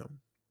freedom,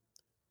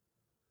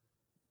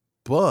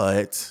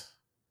 but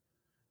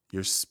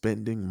you're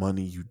spending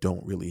money you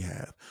don't really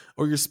have,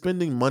 or you're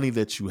spending money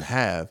that you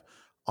have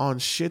on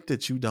shit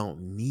that you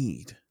don't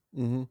need.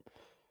 Mm-hmm.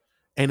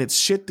 And it's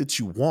shit that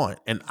you want.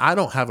 And I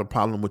don't have a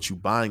problem with you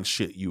buying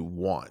shit you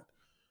want,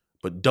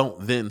 but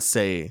don't then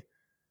say,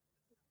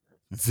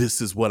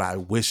 this is what I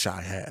wish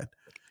I had.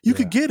 You Yeah,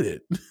 could get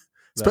it, that's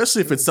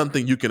especially if it's true.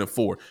 something you can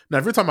afford. Now,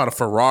 if you're talking about a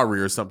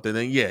Ferrari or something,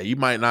 then yeah, you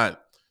might not.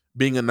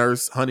 Being a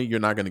nurse, honey,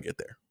 you're not going to get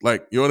there.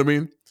 Like, you know what I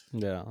mean?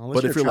 Yeah, unless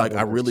But you're if a you're like,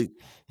 travel I nurse. really,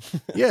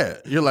 yeah,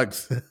 you're like,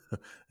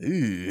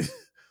 ew.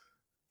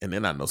 And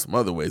then I know some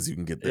other ways you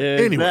can get there.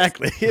 Anyways,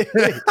 Exactly.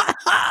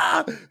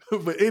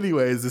 But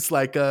anyways, it's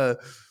like yeah,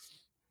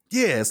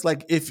 it's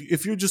like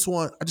if you just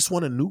want I just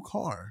want a new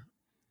car.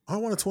 I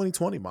want a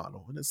 2020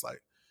 model. And it's like,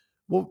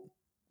 well,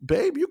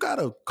 babe, you got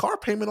a car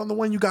payment on the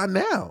one you got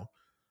now.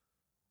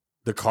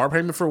 The car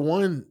payment for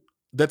one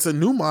that's a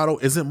new model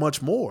isn't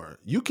much more.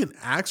 You can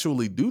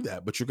actually do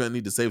that, but you're gonna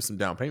need to save some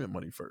down payment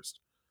money first.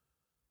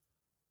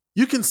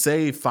 You can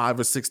save $5,000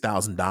 or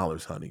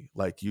 $6,000, honey.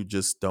 Like you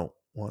just don't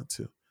want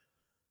to.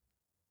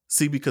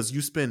 See, because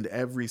you spend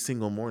every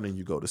single morning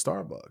you go to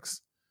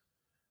Starbucks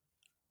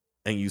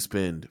and you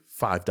spend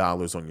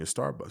 $5 on your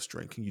Starbucks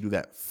drink, and you do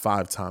that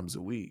 5 times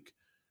a week.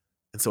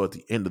 And so at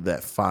the end of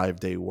that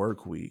 5-day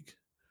work week,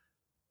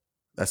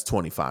 that's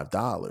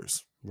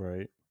 $25.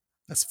 Right.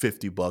 That's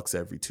 $50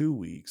 every 2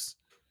 weeks.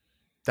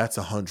 That's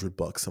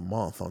 $100 a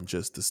month on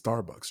just the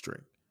Starbucks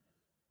drink.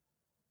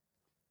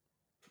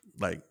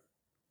 Like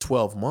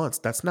 12 months,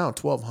 that's now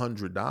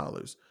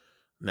 $1,200.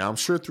 Now, I'm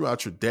sure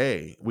throughout your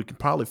day, we can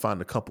probably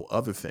find a couple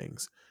other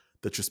things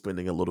that you're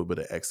spending a little bit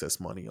of excess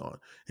money on.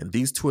 And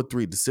these 2 or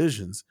 3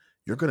 decisions,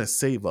 you're going to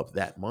save up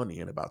that money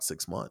in about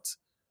 6 months.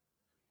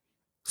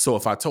 So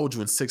if I told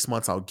you in 6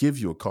 months I'll give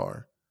you a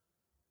car,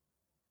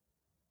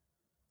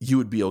 you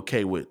would be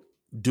okay with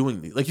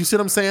doing these. Like, you see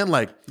what I'm saying?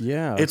 Like,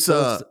 Yeah. it's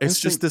So it's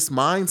just this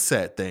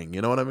mindset thing.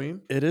 You know what I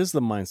mean? it is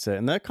the mindset.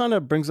 And that kind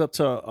of brings up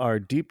to our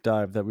deep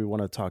dive that we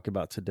want to talk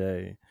about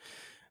today.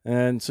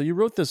 And so you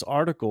wrote this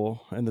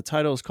article, and the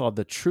title is called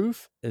 "The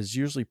Truth is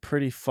Usually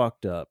Pretty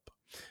Fucked Up."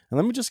 And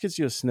let me just get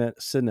you a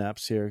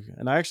synapse here.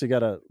 And I actually got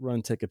to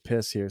run take a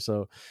piss here.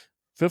 So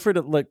feel free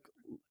to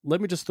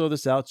let me just throw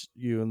this out to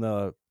you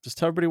and just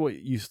tell everybody what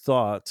you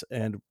thought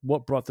and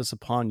what brought this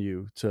upon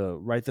you to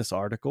write this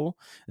article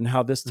and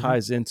how this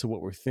ties into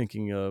what we're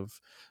thinking of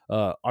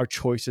our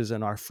choices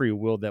and our free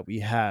will that we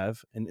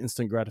have and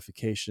instant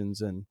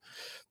gratifications and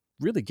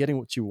really getting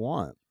what you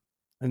want.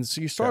 And so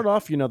you start Okay.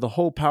 off, the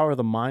whole power of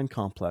the mind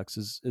complex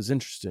is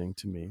interesting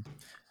to me.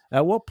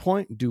 At what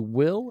point do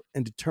will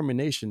and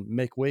determination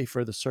make way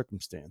for the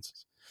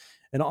circumstances?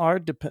 And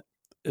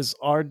is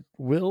our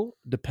will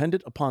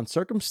dependent upon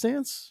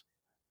circumstance?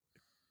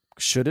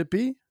 Should it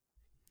be?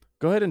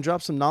 Go ahead and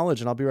drop some knowledge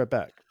and I'll be right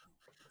back.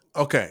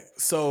 Okay.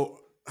 So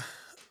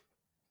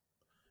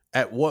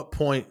at what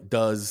point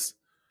does,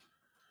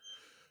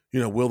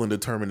 will and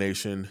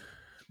determination,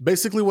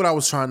 basically what I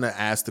was trying to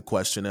ask the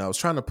question, and I was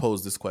trying to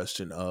pose this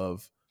question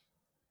of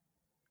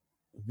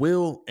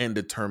will and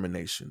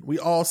determination. We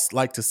all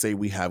like to say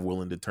we have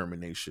will and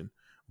determination,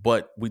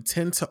 but we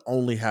tend to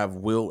only have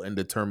will and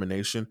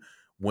determination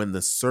when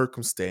the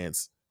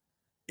circumstance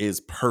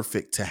is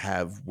perfect to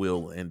have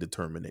will and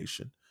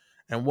determination.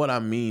 And what I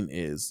mean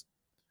is,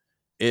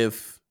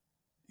 if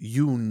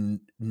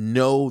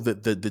know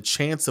that the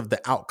chance of the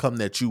outcome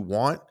that you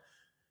want,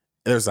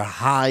 there's a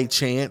high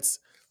chance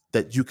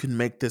that you can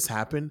make this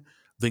happen,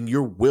 then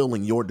your will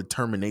and your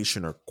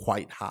determination are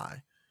quite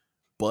high.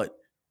 But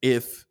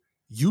if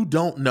you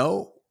don't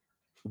know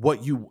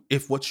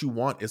if what you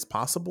want is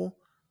possible,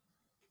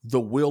 the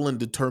will and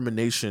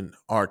determination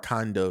are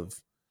kind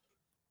of,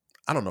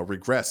 I don't know,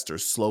 regressed or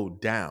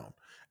slowed down.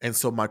 And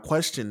so my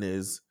question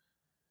is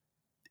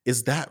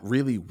that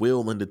really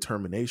will and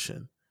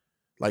determination?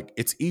 Like,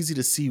 it's easy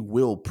to see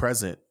will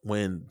present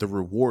when the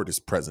reward is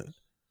present.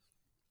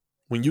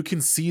 When you can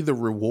see the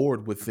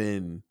reward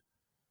within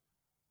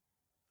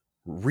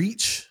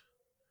reach,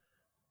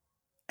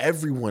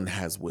 everyone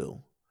has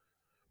will.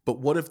 But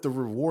what if the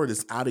reward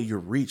is out of your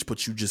reach,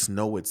 but you just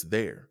know it's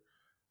there?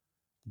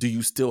 Do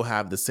you still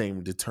have the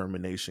same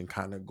determination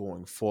kind of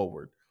going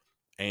forward?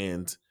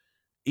 And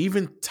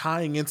even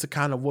tying into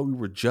kind of what we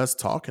were just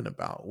talking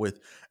about, with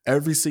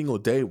every single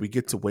day we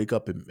get to wake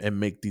up and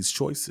make these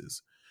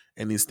choices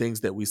and these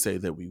things that we say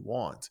that we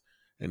want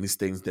and these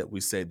things that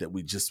we say that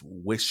we just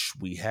wish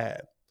we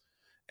had.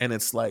 And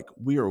it's like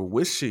we are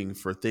wishing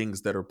for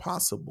things that are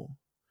possible.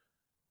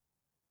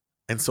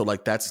 And so,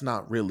 like, that's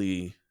not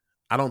really,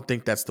 I don't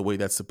think that's the way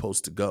that's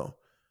supposed to go.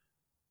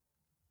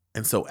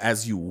 And so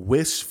as you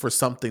wish for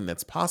something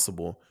that's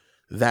possible,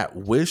 that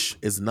wish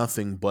is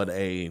nothing but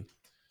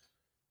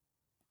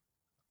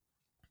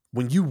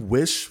when you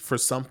wish for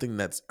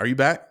something are you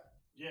back?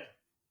 Yeah.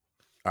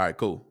 All right,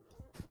 cool.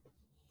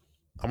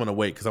 I'm going to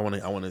wait because I want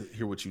to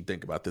hear what you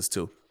think about this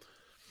too.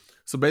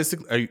 So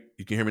basically,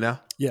 you can hear me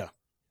now? Yeah.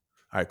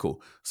 All right,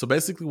 cool. So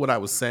basically what I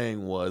was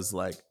saying was,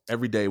 like,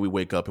 every day we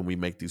wake up and we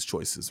make these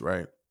choices,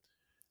 right?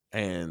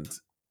 And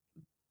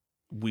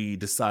we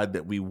decide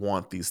that we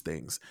want these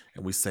things,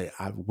 and we say,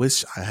 I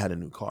wish I had a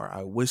new car.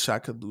 I wish I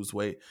could lose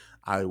weight.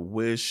 I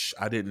wish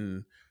I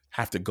didn't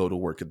have to go to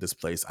work at this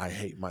place. I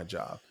hate my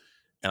job.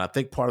 And I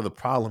think part of the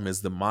problem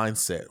is the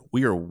mindset.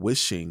 We are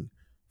wishing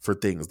for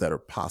things that are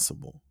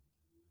possible.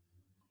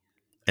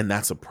 And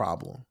that's a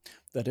problem.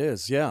 That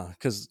is, yeah.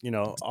 Because,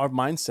 our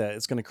mindset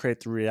is going to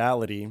create the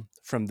reality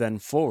from then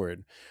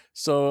forward.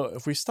 So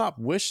if we stop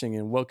wishing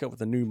and woke up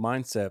with a new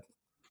mindset,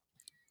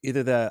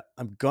 either that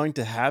I'm going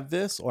to have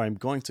this, or I'm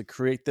going to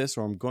create this,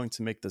 or I'm going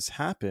to make this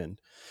happen.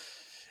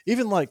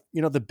 Even like,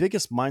 the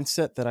biggest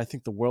mindset that I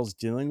think the world's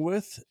dealing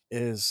with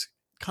is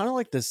kind of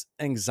like this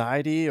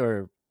anxiety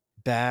or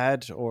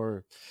bad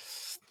or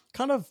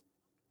kind of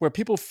where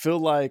people feel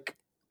like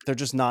they're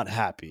just not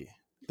happy.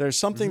 There's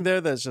something Hmm.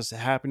 there that's just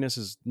happiness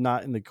is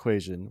not in the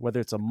equation, whether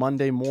it's a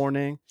Monday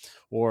morning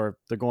or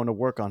they're going to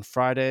work on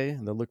Friday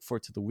and they look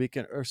forward to the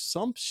weekend or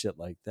some shit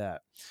like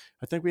that.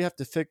 I think we have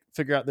to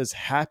figure out this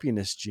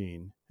happiness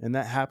gene. And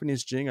that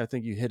happiness gene, I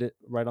think you hit it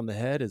right on the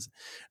head, is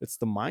it's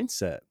the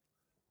mindset,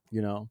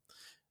 you know,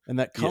 and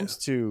that Yeah. comes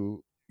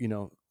to,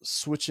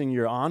 switching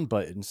your on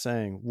button,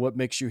 saying what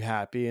makes you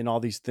happy and all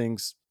these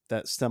things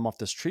that stem off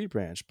this tree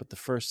branch. But the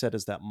first set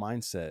is that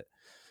mindset.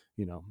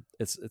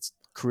 It's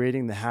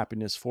creating the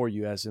happiness for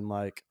you, as in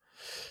like,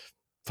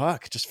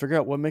 fuck, just figure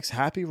out what makes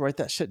happy, write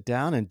that shit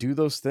down and do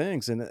those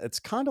things. And it's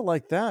kind of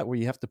like that, where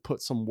you have to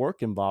put some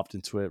work involved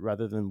into it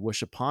rather than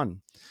wish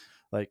upon,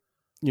 like,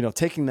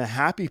 taking the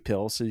happy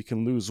pill so you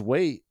can lose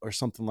weight or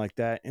something like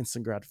that,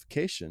 instant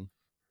gratification.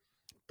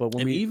 But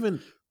when And we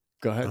even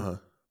go ahead. uh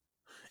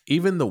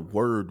even the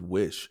word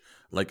wish,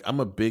 like I'm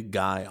a big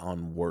guy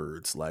on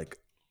words, like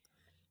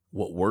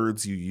what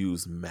words you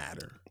use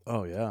matter.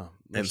 Oh yeah. And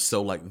There's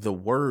so like the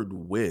word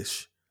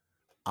wish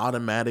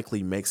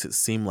automatically makes it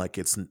seem like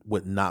it's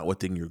not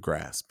within your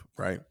grasp,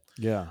 right?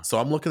 yeah. So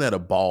I'm looking at a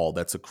ball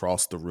that's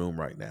across the room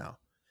right now.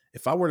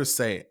 If I were to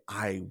say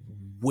I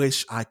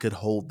wish I could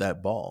hold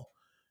that ball,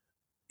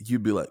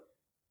 you'd be like,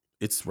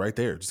 it's right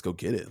there. Just go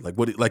get it. Like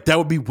what? Like that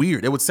would be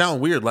weird. It would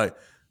sound weird. Like,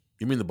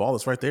 you mean the ball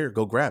is right there?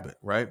 Go grab it,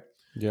 right?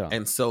 Yeah.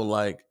 And so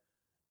like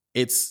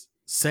it's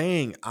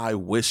saying I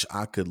wish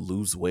I could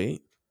lose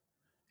weight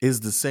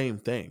is the same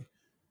thing.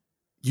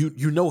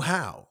 You know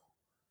how,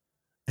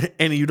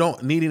 and you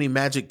don't need any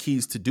magic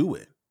keys to do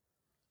it.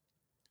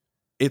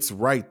 It's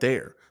right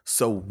there.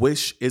 So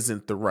wish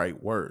isn't the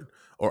right word.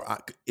 Or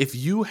if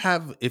you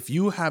have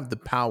the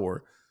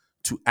power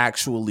to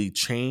actually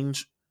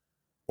change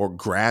or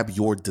grab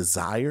your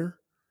desire,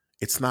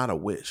 it's not a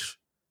wish.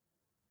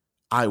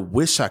 I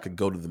wish I could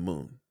go to the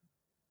moon.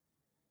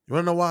 You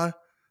want to know why?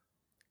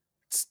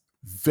 It's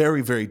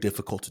very, very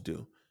difficult to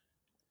do.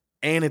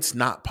 And it's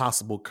not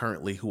possible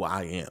currently who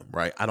I am,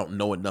 right? I don't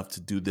know enough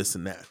to do this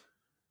and that.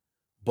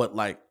 But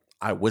like,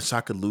 I wish I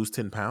could lose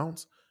 10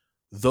 pounds.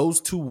 Those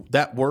two,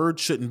 that word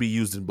shouldn't be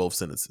used in both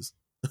sentences.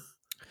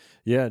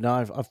 Yeah, no,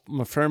 I'm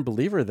a firm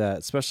believer of that,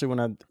 especially when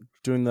I'm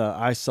doing the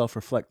I self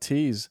reflect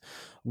teas.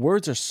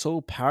 Words are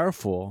so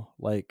powerful,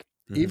 like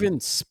Hmm. even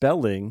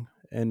spelling,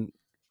 and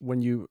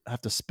when you have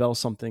to spell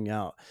something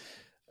out,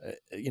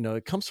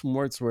 it comes from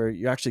words where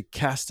you're actually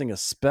casting a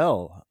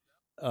spell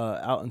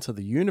out into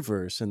the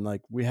universe, and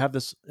like we have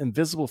this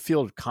invisible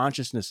field of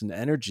consciousness and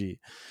energy,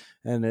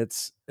 and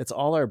it's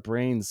all our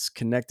brains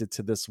connected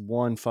to this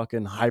one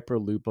fucking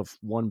hyperloop of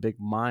one big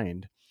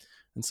mind.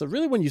 And so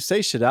really when you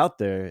say shit out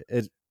there,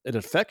 it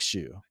affects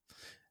you.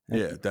 And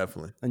Yeah,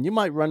 definitely. and you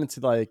might run into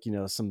like,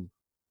 some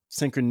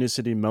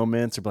synchronicity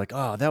moments or be like,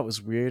 oh, that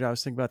was weird. I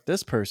was thinking about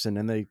this person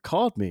and they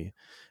called me.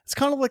 It's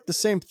kind of like the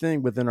same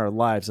thing within our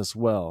lives as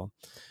well.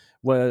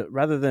 Where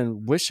rather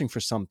than wishing for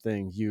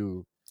something,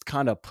 you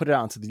kind of put it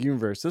out into the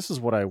universe. This is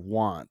what I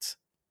want.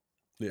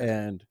 Yeah.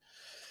 And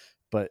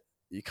but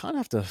you kind of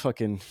have to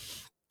fucking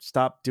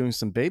stop doing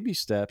some baby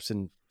steps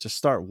and just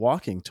start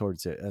walking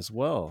towards it as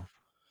well.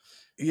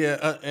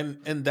 Yeah,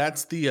 and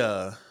that's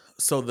the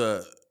so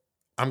the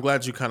I'm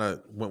glad you kind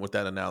of went with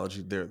that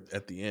analogy there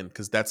at the end,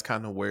 because that's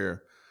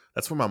where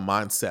my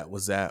mindset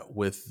was at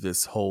with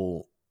this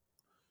whole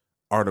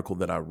article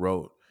that I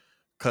wrote.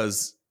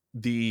 Because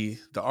the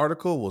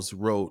article was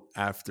wrote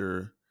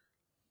after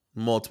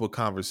multiple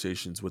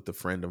conversations with a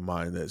friend of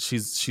mine that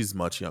she's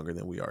much younger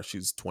than we are.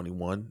 She's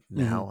 21 Hmm.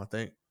 now, I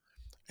think.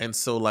 And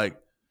so like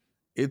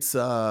it's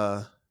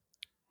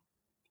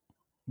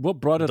What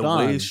brought it the way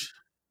on? she,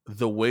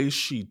 the way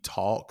she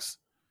talks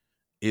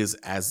is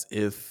as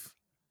if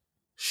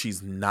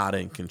she's not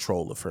in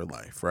control of her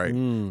life, right?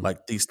 Mm.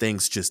 Like these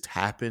things just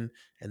happen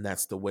and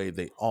that's the way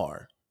they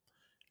are.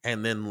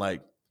 And then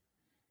like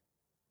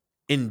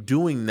in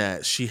doing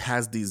that, she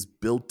has these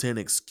built-in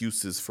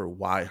excuses for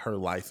why her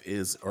life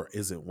is or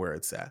isn't where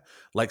it's at.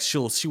 Like she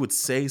would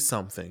say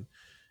something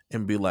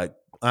and be like,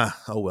 oh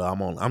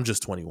well, I'm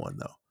just 21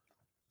 though.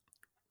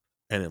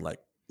 And then like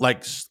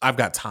I've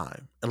got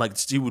time. And like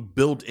she would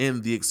build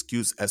in the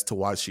excuse as to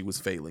why she was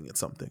failing at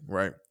something,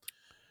 right?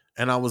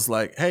 And I was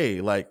like,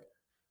 hey, like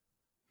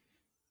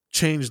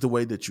change the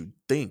way that you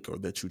think or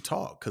that you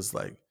talk, cuz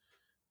like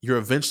you're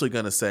eventually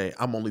going to say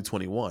I'm only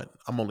 21,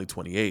 I'm only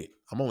 28,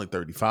 I'm only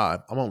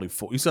 35, I'm only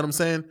 4. You see what I'm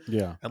saying?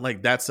 Yeah. And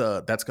like that's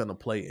going to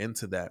play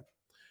into that.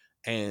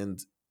 And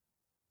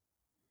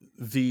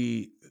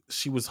the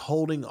she was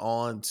holding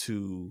on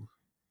to,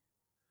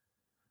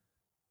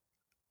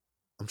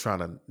 I'm trying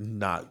to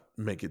not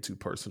make it too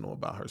personal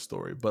about her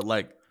story, but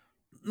like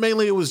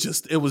mainly it was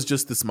just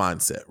this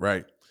mindset,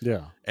 right?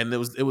 Yeah. And it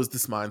was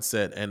this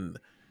mindset, and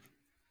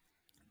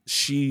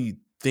she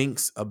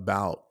thinks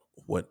about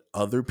what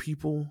other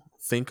people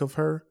think of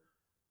her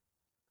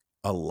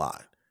a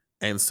lot.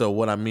 And so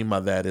what I mean by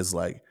that is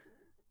like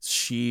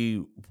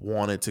she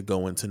wanted to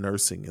go into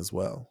nursing as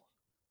well.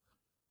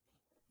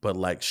 but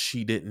like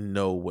she didn't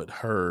know what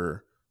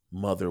her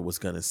mother was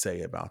going to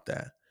say about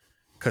that,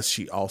 because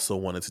she also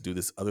wanted to do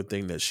this other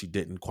thing that she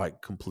didn't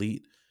quite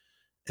complete.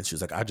 And she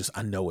was like,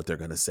 I know what they're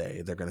going to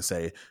say. They're going to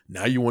say,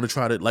 now you want to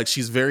try to, like,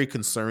 she's very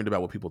concerned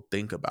about what people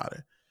think about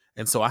it.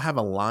 And so I have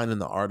a line in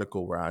the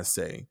article where I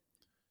say,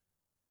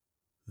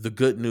 the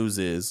good news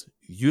is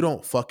you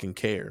don't fucking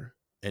care,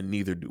 and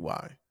neither do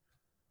I.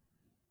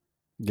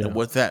 Yeah. And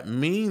what that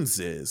means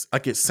is,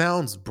 like, it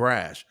sounds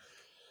brash,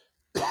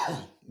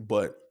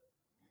 but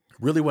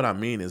really what I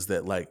mean is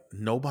that, like,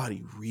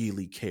 nobody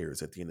really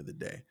cares at the end of the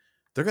day.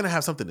 They're going to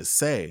have something to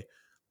say,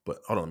 but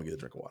hold on, let me get a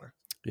drink of water.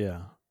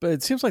 Yeah. But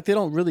it seems like they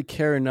don't really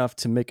care enough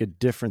to make a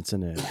difference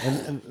in it.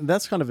 And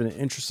that's kind of an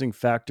interesting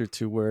factor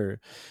to where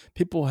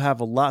people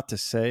have a lot to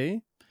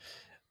say,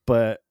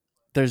 but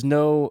there's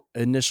no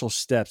initial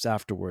steps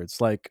afterwards.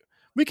 Like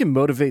we can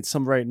motivate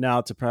some right now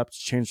to perhaps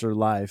change their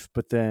life,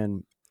 but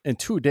then in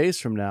 2 days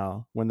from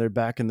now, when they're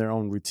back in their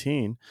own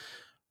routine,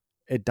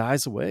 it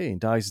dies away and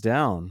dies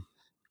down.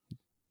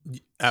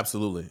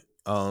 Absolutely.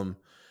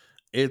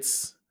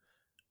 It's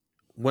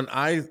when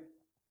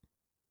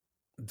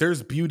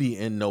there's beauty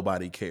in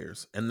nobody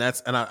cares. And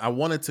I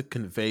wanted to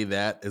convey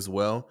that as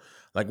well.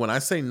 Like when I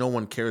say no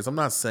one cares, I'm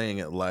not saying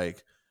it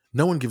like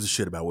no one gives a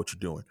shit about what you're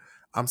doing.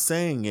 I'm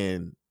saying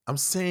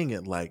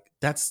it like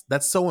that's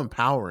so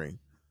empowering.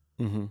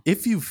 Mm-hmm.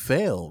 If you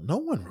fail, no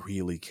one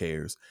really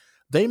cares.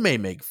 They may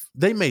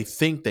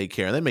think they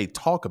care, they may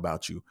talk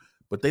about you,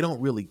 but they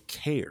don't really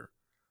care.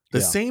 The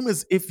Yeah. same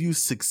as if you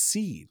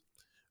succeed.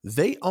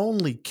 They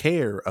only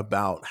care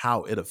about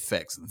how it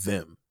affects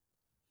them.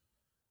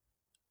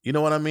 You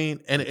know what I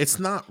mean? And it's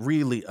not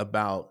really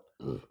about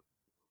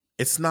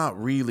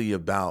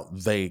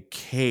they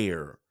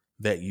care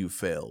that you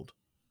failed.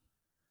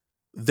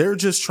 They're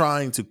just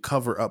trying to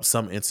cover up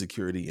some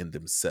insecurity in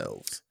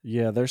themselves.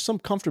 Yeah, there's some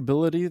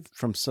comfortability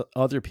from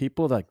other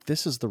people, like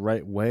this is the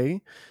right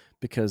way,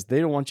 because they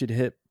don't want you to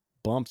hit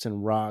bumps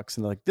and rocks,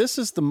 and like this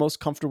is the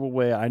most comfortable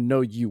way. I know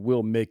you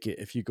will make it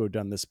if you go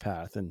down this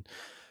path. And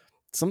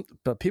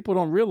but people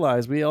don't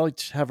realize we all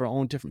each have our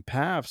own different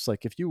paths.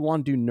 Like if you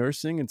want to do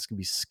nursing, it's gonna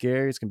be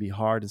scary, it's gonna be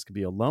hard, it's gonna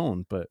be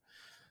alone, but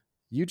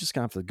you just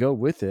gonna have to go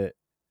with it,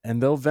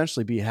 and they'll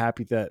eventually be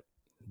happy that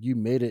you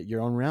made it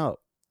your own route.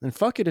 And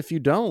fuck it if you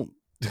don't,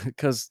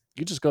 because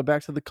you just go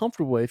back to the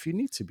comfortable way if you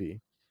need to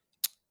be.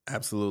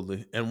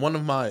 Absolutely. And one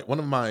of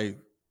my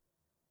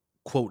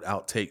quote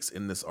outtakes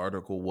in this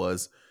article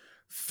was,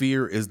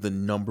 fear is the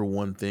number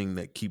one thing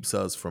that keeps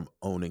us from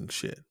owning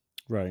shit.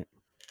 Right.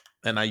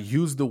 And I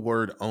use the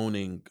word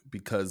owning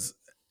because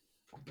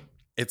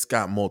it's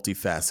got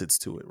multifacets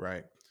to it,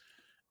 right?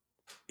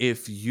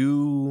 If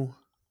you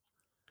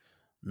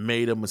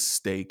made a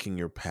mistake in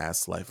your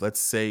past life,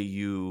 let's say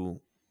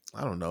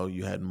I don't know,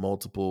 you had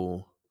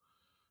multiple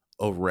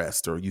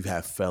arrests or you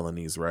have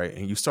felonies, right?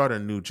 And you start a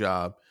new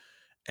job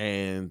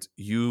and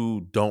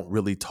you don't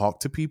really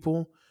talk to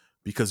people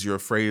because you're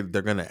afraid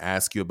they're going to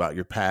ask you about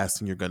your past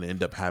and you're going to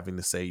end up having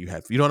to say you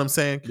know what I'm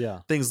saying?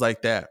 Yeah. Things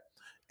like that.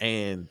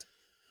 And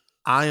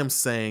I am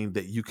saying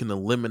that you can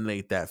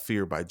eliminate that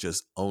fear by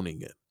just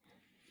owning it,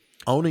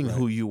 owning Right.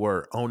 who you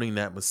were, owning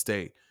that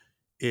mistake.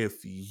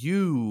 If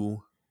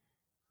you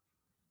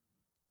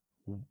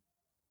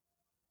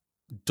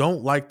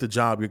don't like the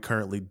job you're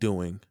currently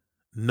doing,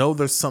 know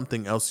there's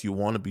something else you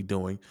want to be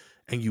doing,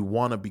 and you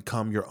want to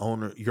become your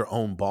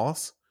own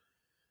boss,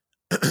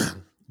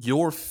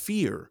 your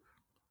fear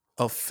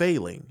of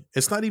failing,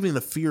 it's not even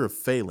the fear of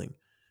failing.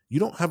 You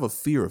don't have a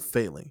fear of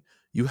failing.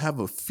 You have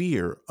a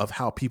fear of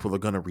how people are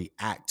going to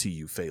react to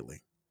you failing.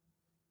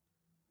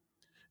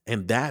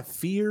 And that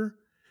fear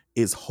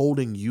is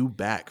holding you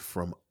back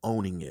from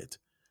owning it.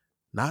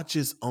 Not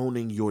just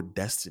owning your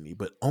destiny,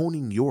 but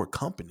owning your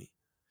company.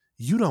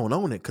 You don't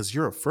own it because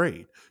you're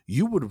afraid.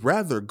 You would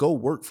rather go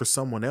work for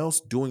someone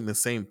else doing the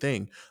same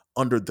thing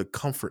under the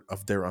comfort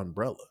of their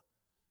umbrella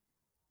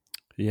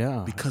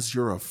Yeah. because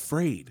you're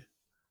afraid.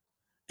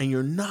 And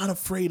you're not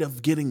afraid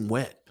of getting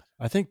wet.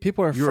 I think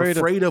people are You're afraid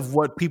afraid of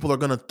what people are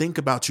going to think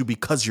about you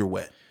because you're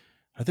wet.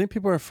 I think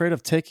people are afraid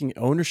of taking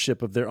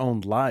ownership of their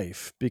own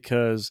life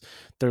because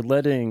they're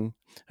letting,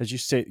 as you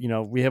say,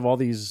 we have all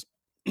these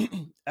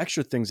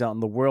extra things out in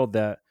the world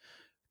that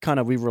kind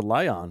of we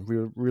rely on. We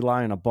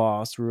rely on a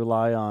boss. We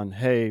rely on,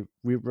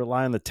 we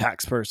rely on the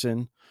tax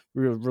person.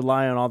 We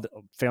rely on all the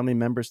family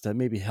members to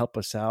maybe help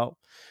us out.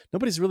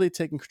 Nobody's really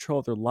taking control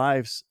of their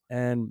lives.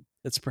 And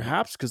it's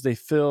perhaps because they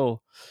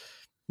feel,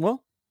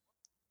 well,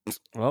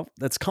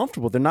 that's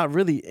comfortable. They're not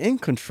really in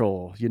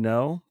control,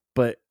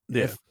 but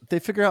Yeah. if they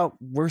figure out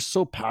we're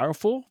so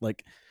powerful,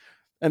 like,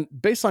 and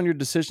based on your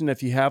decision,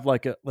 if you have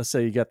like let's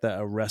say you got that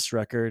arrest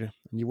record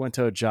and you went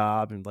to a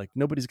job and like,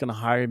 nobody's going to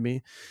hire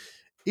me,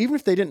 even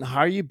if they didn't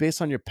hire you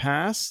based on your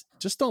past,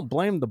 just don't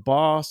blame the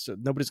boss.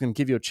 Nobody's going to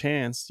give you a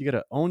chance. You got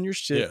to own your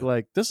shit. Yeah.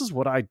 Like, this is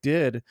what I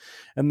did.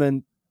 And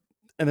then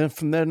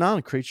from there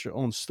on, create your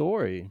own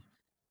story.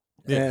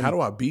 Yeah. And how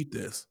do I beat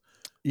this?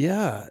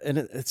 Yeah. And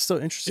it's so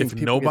interesting. If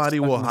People get nobody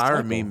stuck will in the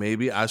hire me, cycle.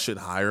 maybe I should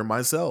hire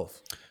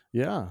myself.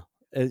 Yeah.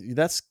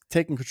 That's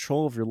taking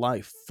control of your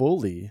life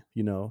fully,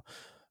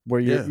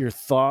 where Yeah. your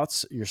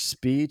thoughts, your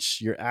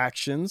speech, your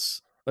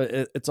actions,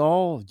 it's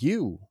all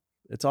you.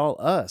 It's all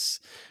us.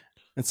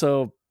 And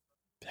so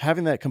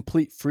having that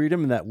complete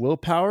freedom and that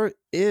willpower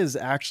is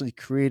actually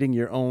creating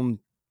your own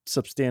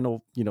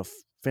substantial,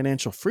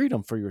 financial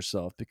freedom for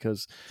yourself,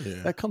 because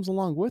Yeah. that comes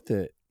along with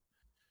it.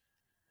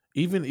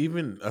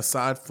 Even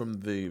aside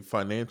from the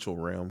financial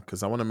realm,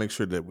 because I want to make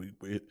sure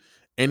that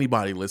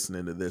anybody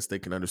listening to this, they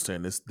can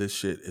understand this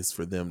shit is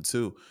for them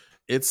too.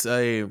 It's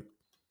a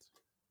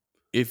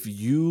if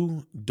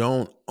you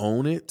don't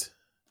own it,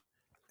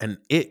 and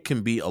it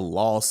can be a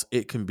loss,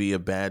 it can be a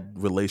bad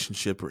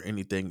relationship or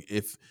anything.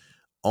 If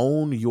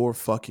own your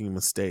fucking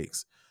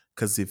mistakes,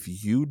 because if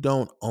you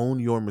don't own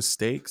your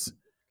mistakes,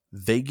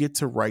 they get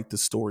to write the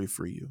story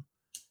for you.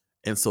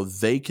 And so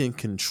they can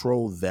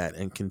control that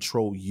and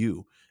control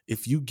you.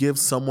 If you give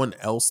someone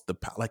else the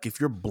power, like if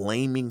you're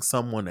blaming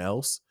someone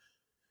else,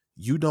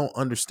 you don't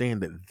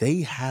understand that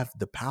they have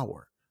the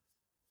power.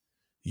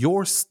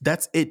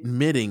 That's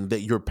admitting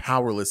that you're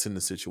powerless in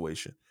the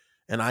situation.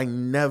 And I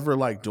never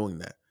like doing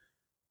that.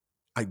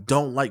 I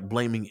don't like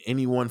blaming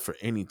anyone for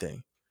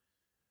anything.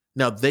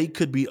 Now, they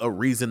could be a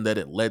reason that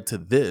it led to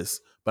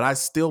this, but I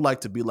still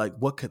like to be like,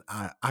 what could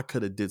I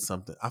could have did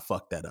something. I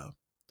fucked that up.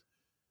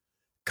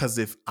 Because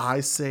if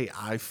I say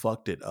I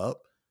fucked it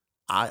up,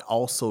 I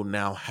also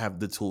now have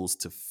the tools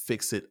to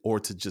fix it or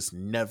to just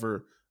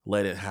never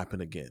let it happen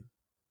again.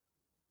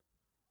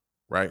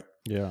 Right?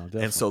 Yeah,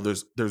 And so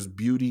definitely. there's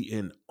beauty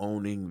in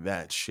owning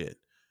that shit.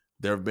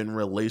 There have been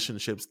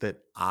relationships that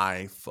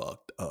I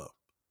fucked up.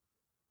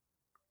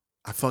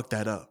 I fucked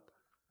that up.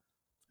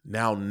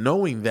 Now,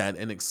 knowing that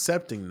and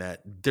accepting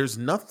that, there's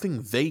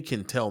nothing they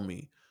can tell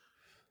me.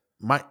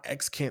 My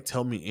ex can't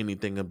tell me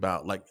anything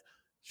about, like,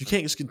 you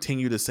can't just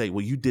continue to say,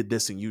 well, you did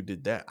this and you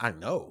did that. I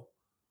know.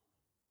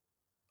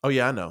 Oh,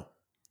 yeah, I know.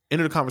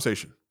 End of the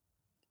conversation.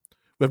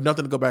 We have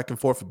nothing to go back and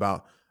forth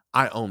about.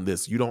 I own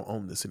this. You don't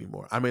own this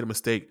anymore. I made a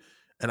mistake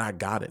and I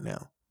got it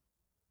now.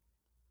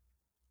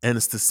 And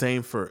it's the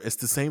same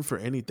for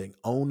anything.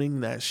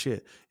 Owning that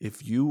shit.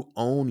 If you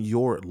own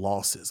your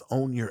losses,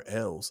 own your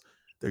L's,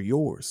 they're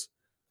yours.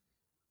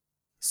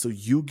 So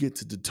you get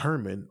to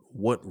determine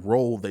what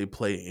role they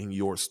play in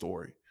your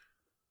story.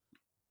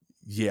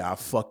 Yeah, I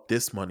fucked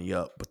this money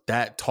up, but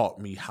that taught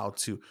me how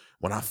to.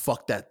 When I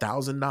fucked that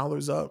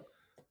 $1,000 up,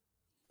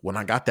 when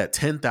I got that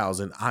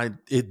 10,000,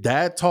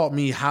 that taught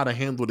me how to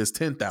handle this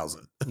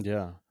 10,000.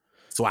 Yeah.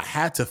 So I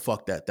had to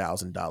fuck that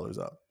 $1,000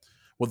 up.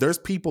 Well, there's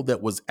people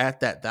that was at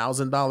that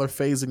 $1,000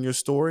 phase in your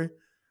story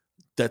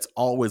that's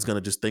always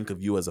gonna just think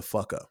of you as a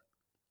fuck up.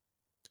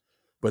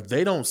 But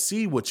they don't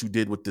see what you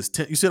did with this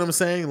 10. You see what I'm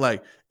saying?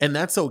 Like, and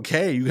that's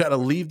okay. You got to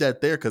leave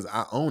that there because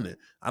I own it.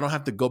 I don't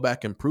have to go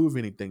back and prove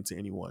anything to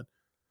anyone.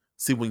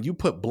 See, when you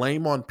put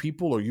blame on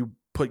people or you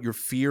put your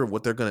fear of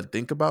what they're going to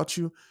think about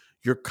you,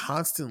 you're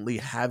constantly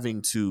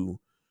having to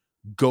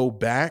go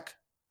back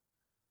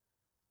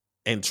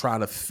and try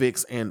to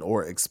fix and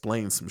or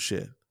explain some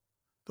shit.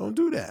 Don't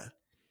do that.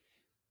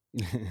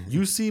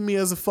 You see me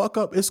as a fuck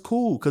up, it's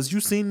cool because you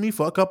seen me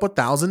fuck up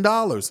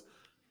 $1,000.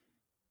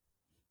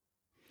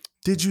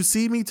 Did you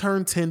see me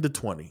turn 10 to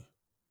 20?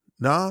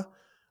 Nah.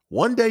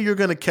 One day you're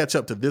going to catch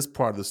up to this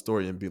part of the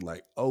story and be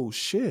like, oh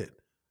shit,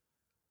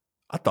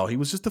 I thought he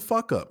was just a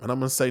fuck up. And I'm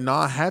going to say, nah,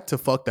 I had to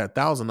fuck that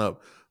 1,000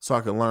 up so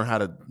I can learn how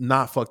to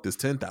not fuck this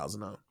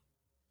 10,000 up.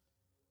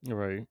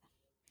 Right.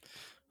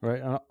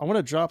 Right. I want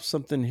to drop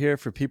something here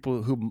for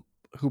people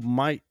who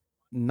might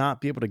not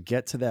be able to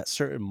get to that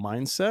certain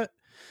mindset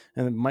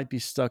and might be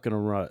stuck in a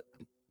rut.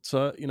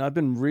 So, I've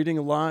been reading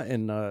a lot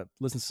and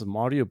listening to some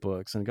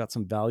audiobooks and got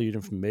some valued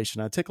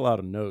information. I take a lot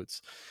of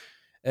notes.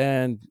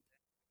 And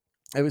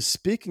I was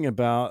speaking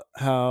about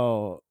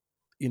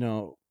you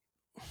know,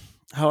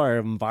 how our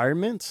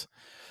environment,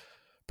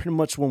 pretty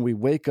much when we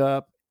wake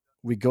up,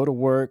 we go to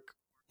work,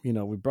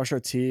 we brush our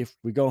teeth,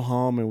 we go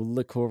home and we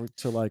look over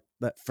to like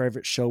that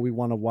favorite show we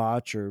want to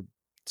watch or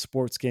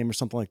sports game or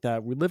something like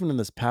that. We're living in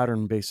this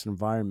pattern based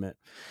environment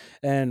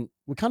and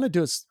we kind of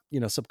do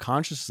it,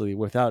 subconsciously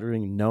without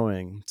really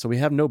knowing. So we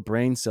have no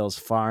brain cells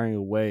firing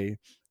away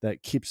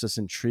that keeps us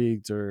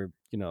intrigued or,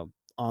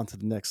 on to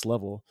the next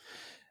level.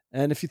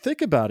 And if you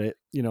think about it,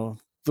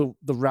 the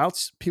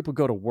routes people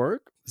go to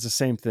work is the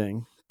same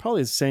thing,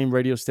 probably the same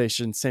radio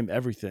station, same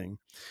everything.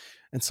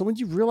 And so when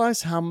you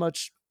realize how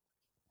much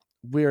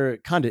we're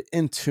kind of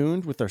in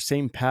tuned with our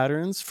same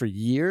patterns for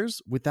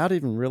years without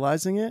even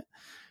realizing it,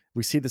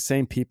 we see the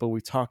same people,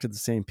 we talk to the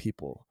same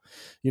people.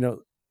 You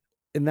know,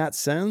 in that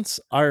sense,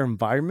 our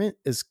environment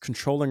is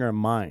controlling our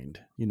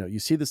mind. You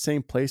see the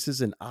same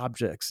places and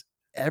objects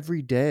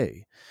every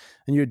day,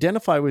 and you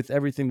identify with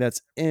everything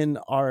that's in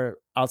our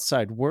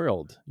outside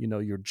world,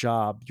 your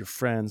job, your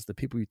friends, the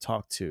people you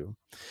talk to.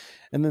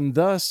 And then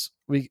thus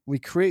we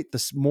create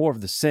this more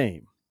of the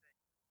same.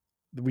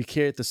 We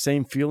create the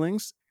same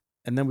feelings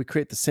and then we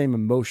create the same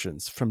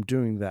emotions from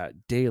doing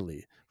that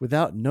daily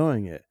without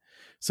knowing it.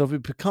 So if we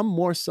become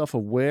more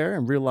self-aware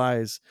and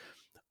realize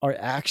our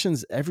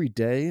actions every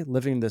day,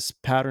 living this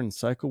pattern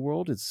cycle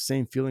world, it's the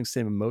same feelings,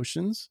 same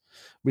emotions.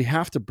 We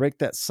have to break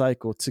that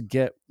cycle to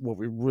get what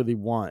we really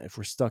want if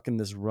we're stuck in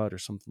this rut or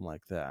something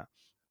like that.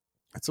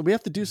 And so we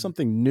have to do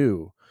something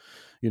new.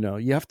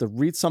 You have to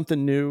read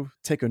something new,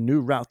 take a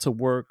new route to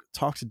work,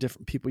 talk to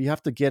different people. You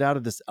have to get out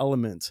of this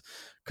element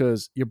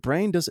because your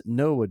brain doesn't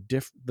know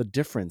the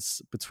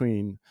difference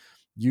between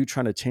you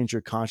trying to change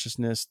your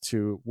consciousness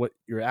to what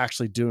you're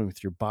actually doing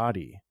with your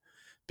body,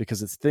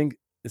 because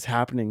it's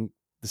happening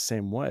the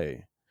same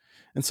way.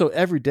 And so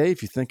every day,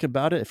 if you think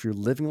about it, if you're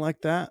living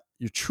like that,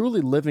 you're truly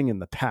living in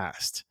the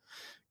past.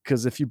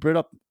 Because if you build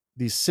up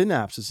these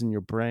synapses in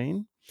your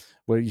brain,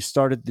 where you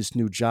started this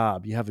new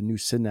job, you have a new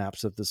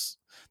synapse of this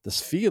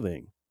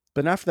feeling.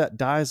 But after that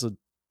dies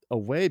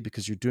away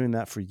because you're doing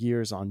that for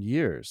years on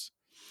years.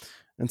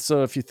 And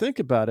so if you think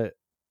about it,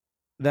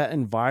 that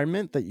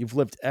environment that you've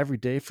lived every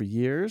day for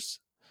years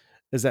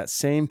is that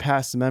same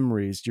past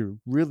memories you're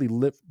really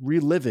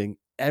reliving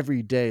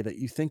every day that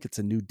you think it's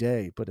a new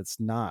day, but it's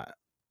not.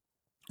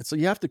 And so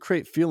you have to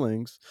create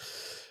feelings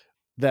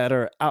that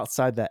are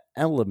outside that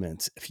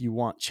element if you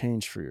want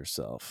change for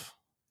yourself.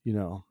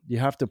 You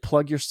have to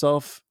plug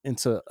yourself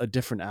into a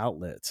different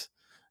outlet.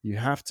 You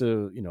have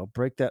to,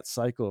 break that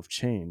cycle of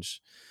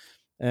change.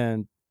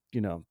 And,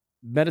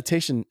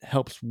 meditation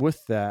helps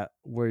with that,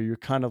 where you're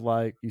kind of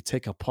like, you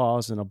take a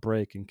pause and a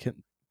break and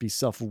can be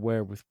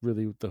self-aware with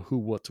really the who,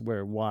 what,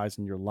 where, whys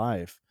in your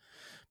life,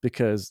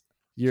 because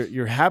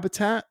your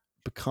habitat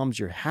becomes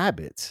your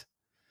habit.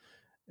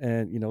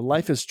 And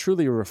life is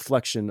truly a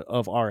reflection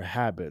of our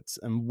habits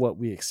and what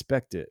we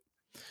expect it.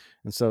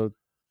 And so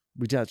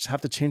we just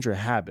have to change our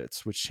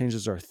habits, which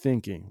changes our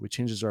thinking, which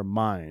changes our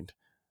mind,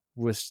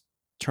 which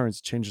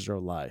changes our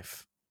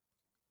life.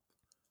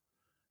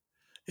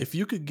 If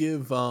you could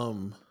give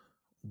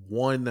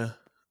one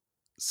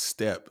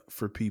step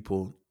for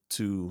people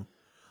to,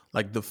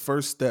 like, the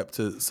first step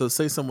to, so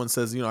say someone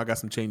says, I got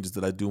some changes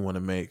that I do want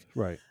to make.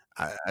 Right.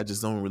 I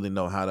just don't really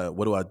know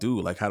what do I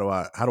do? Like, how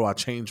do I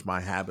change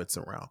my habits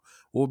around?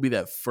 What would be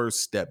that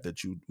first step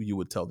that you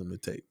would tell them to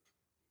take?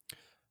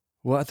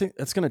 Well, I think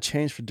that's going to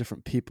change for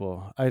different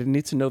people. I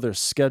need to know their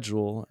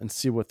schedule and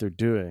see what they're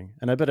doing.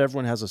 And I bet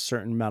everyone has a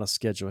certain amount of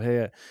schedule.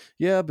 Hey,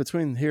 yeah,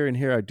 between here and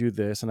here, I do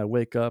this. And I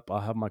wake up, I'll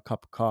have my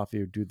cup of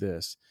coffee or do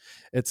this.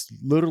 It's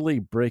literally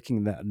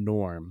breaking that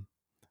norm.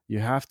 You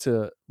have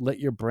to let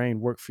your brain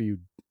work for you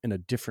in a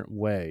different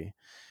way.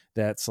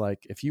 That's like,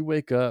 if you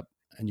wake up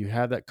and you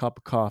have that cup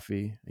of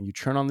coffee and you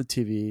turn on the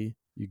TV,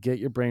 you get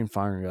your brain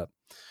firing up.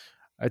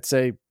 I'd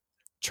say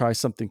try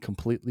something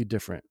completely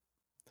different.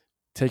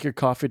 Take your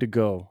coffee to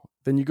go.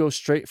 Then you go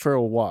straight for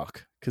a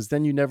walk, because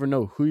then you never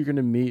know who you're going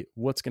to meet,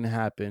 what's going to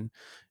happen.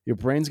 Your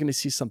brain's going to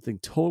see something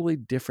totally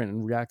different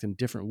and react in a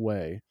different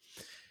way.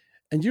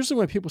 And usually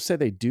when people say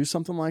they do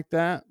something like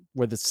that,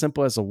 whether it's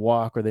simple as a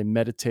walk or they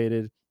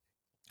meditated,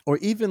 or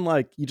even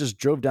like you just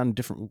drove down a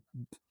different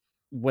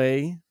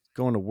way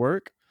going to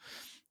work,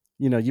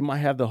 you might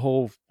have the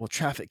whole, well,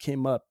 traffic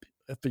came up.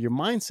 If your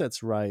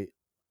mindset's right,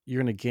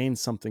 you're going to gain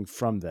something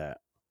from that.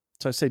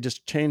 So I say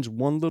just change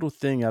one little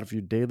thing out of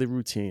your daily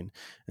routine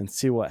and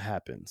see what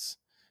happens.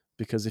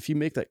 Because if you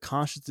make that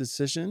conscious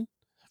decision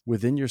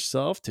within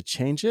yourself to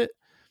change it,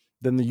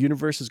 then the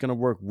universe is going to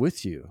work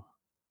with you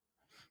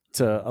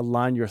to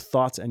align your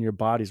thoughts and your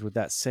bodies with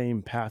that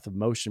same path of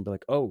motion. Be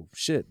like, oh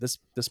shit, this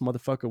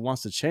motherfucker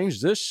wants to change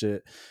this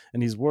shit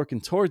and he's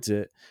working towards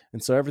it.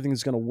 And so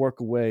everything's going to work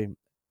away.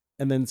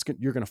 And then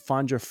you're going to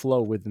find your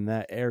flow within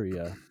that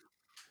area.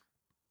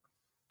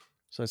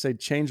 So I say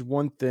change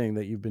one thing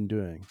that you've been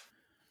doing.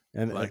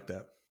 And like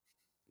that.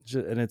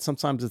 And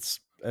sometimes it's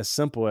as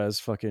simple as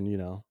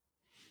fucking,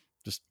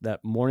 just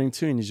that morning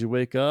tune as you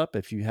wake up.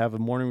 If you have a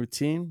morning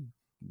routine,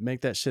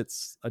 make that shit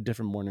a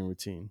different morning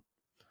routine.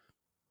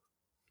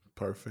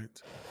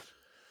 Perfect.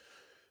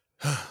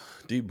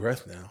 Deep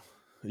breath now.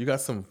 You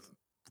got some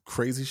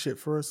crazy shit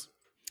for us?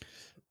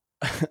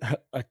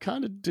 I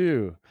kind of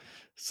do.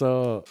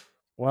 So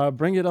while I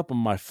bring it up on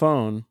my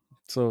phone,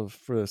 so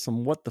for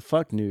some what the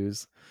fuck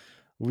news,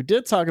 we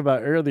did talk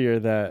about earlier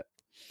that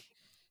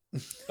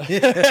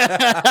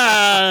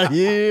yeah,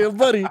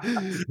 buddy.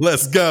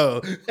 Let's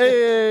go.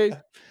 Hey.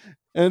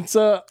 And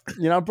so,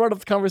 I brought up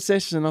the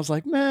conversation and I was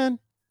like, man,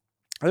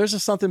 there's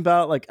just something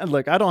about like,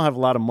 I don't have a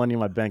lot of money in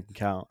my bank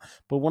account,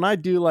 but when I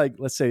do, like,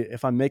 let's say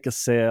if I make a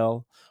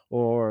sale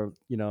or,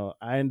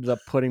 I ended up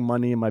putting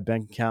money in my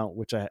bank account,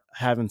 which I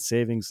have in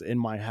savings in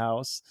my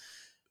house,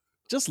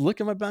 just look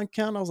at my bank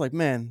account. I was like,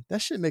 man,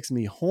 that shit makes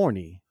me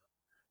horny.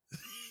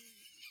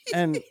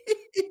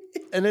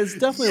 And it's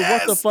definitely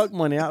what the fuck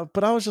money.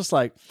 But I was just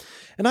like,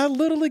 and I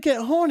literally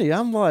get horny.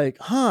 I'm like,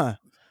 huh,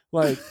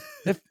 like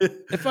if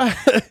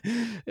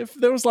if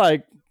there was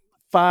like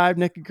 5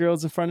 naked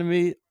girls in front of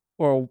me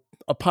or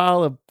a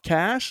pile of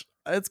cash,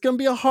 it's gonna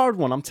be a hard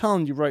one. I'm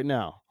telling you right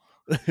now.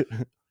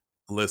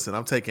 Listen,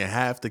 I'm taking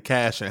half the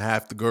cash and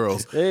half the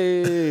girls.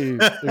 Hey,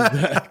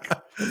 exactly.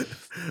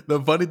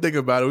 The funny thing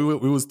about it,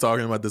 we was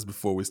talking about this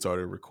before we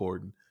started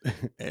recording,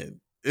 and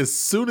as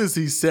soon as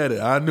he said it,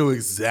 I knew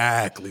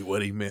exactly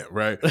what he meant,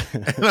 right?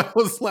 And I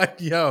was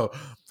like, yo,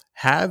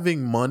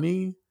 having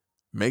money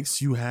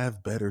makes you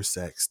have better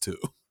sex too.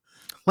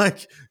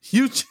 Like,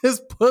 you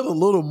just put a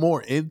little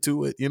more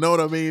into it. You know what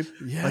I mean?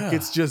 Like, Yeah.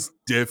 it's just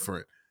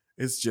different.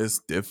 It's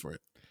just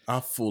different. I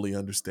fully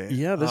understand.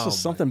 Yeah, there's Oh just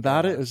my something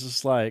about it. God. It's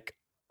just like,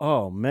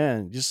 oh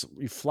man, just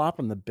you flop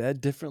on the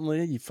bed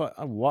differently.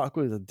 I walk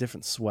with a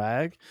different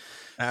swag.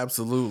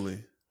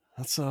 Absolutely.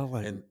 That's all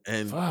like,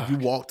 And fuck.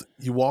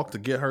 you walked to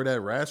get her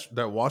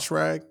that wash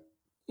rag.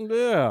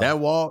 Yeah. That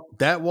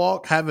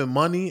walk, having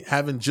money,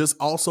 having just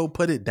also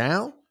put it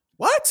down.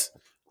 What?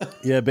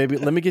 Yeah, baby.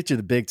 Let me get you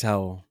the big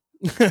towel.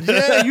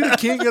 Yeah, you the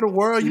king of the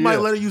world. You might Yeah.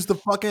 let her use the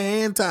fucking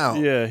hand towel.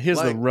 Yeah. Here's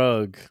the Like,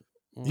 rug.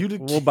 you the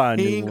We'll buy a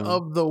new king one.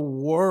 of the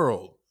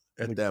world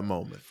at Like, that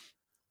moment.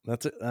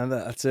 that's it. And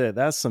that's it.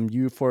 That's some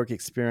euphoric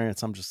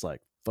experience. I'm just like,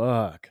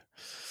 fuck.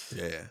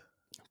 Yeah.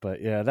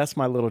 But yeah, that's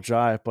my little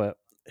drive. But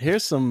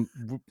here's some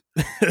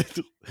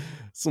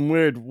some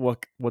weird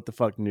what the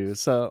fuck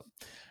news. So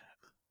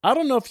I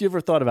don't know if you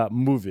ever thought about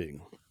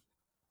moving.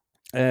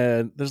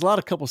 And there's a lot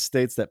of couple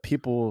states that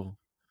people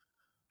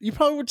you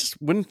probably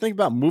wouldn't think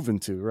about moving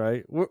to,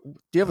 right? Do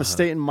you have a Uh-huh.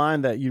 state in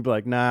mind that you'd be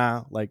like,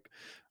 nah, like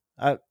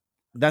I,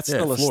 that's Yeah,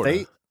 still a Florida.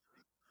 state?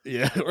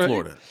 Yeah, right.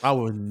 Florida. I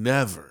would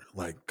never,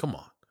 like, come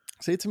on.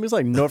 See, to me, it's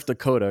like North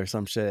Dakota or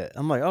some shit.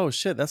 I'm like, oh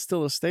shit, that's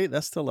still a state.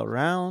 That's still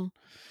around.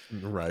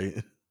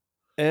 Right.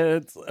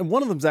 And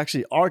one of them's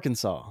actually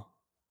Arkansas,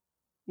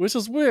 which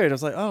is weird. I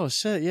was like, oh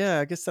shit, yeah,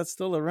 I guess that's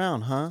still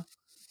around, huh?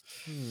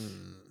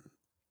 Hmm.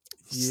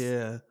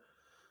 Yeah.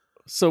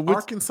 So with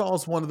Arkansas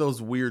is one of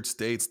those weird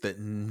states that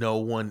no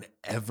one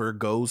ever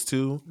goes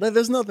to,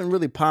 there's nothing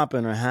really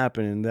popping or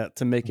happening that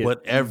to make it.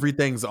 but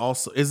everything's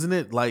also, isn't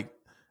it like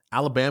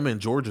Alabama and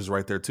Georgia's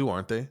right there too,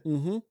 aren't they?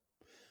 Mm-hmm.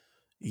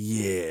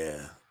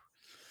 Yeah.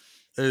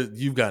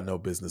 You've got no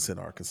business in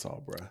Arkansas,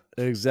 bruh.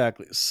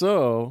 Exactly.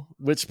 So,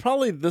 which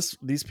probably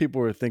these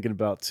people were thinking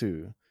about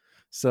too.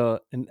 So,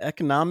 an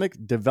economic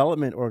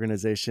development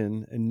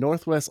organization in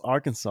Northwest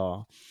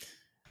Arkansas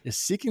is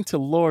seeking to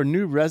lure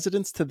new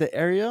residents to the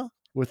area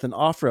with an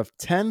offer of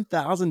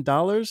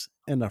 $10,000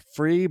 and a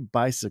free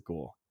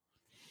bicycle.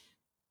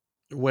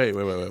 Wait.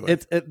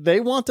 They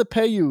want to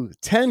pay you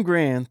 10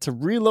 grand to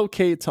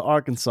relocate to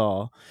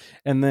Arkansas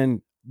and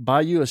then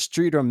buy you a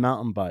street or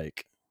mountain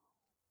bike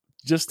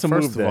just to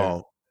First move of there.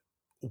 all,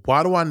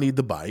 why do I need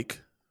the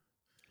bike?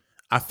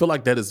 I feel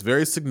like that is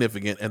very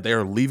significant, and they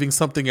are leaving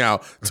something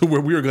out to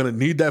where we are going to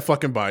need that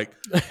fucking bike.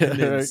 And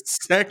then,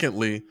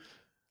 secondly,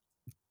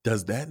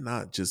 does that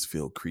not just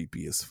feel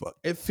creepy as fuck?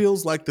 It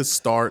feels like the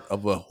start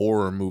of a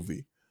horror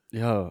movie.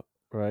 Yeah,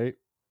 right.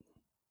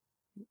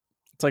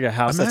 It's like a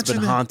house that's been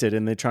Imagine, haunted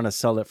and they're trying to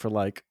sell it for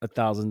like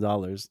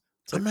 $1,000. It's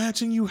like,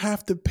 imagine you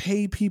have to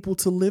pay people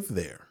to live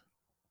there.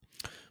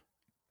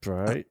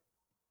 right.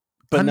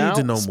 I But need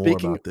to now, know more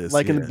speaking about this.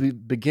 like in Yeah. the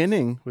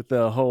beginning with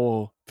the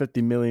whole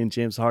 50 million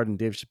James Harden,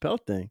 Dave Chappelle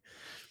thing,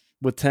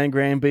 would 10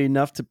 grand be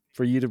enough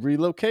for you to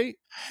relocate?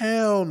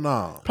 Hell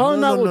no. Probably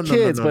No, not no, no, with no, no,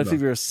 kids, no, but no.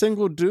 if you're a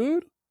single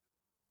dude,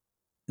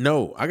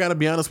 No, I got to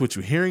be honest with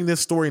you. Hearing this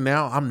story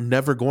now, I'm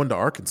never going to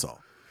Arkansas.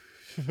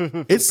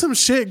 It's some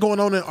shit going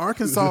on in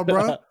Arkansas,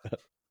 bro.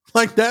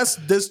 Like, that's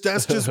just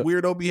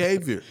weirdo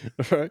behavior.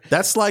 right?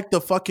 That's like the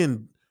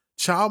fucking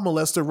child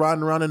molester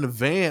riding around in a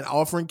van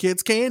offering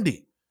kids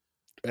candy.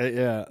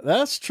 Yeah,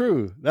 that's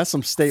true. That's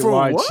some For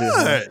statewide what? shit,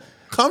 huh?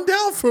 Come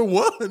down for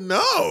what?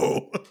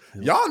 No.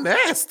 Y'all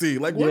nasty.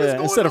 Like, what is Yeah,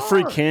 going instead of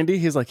free on? candy,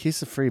 he's like,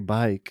 he's a free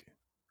bike.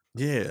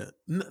 Yeah.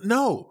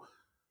 No.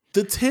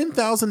 The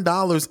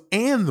 $10,000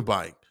 and the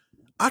bike.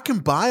 I can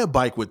buy a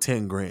bike with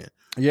 10 grand.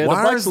 Yeah, the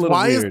bike's a little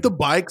Why is weird. the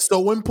bike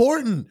so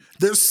important?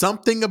 There's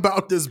something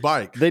about this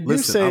bike. They do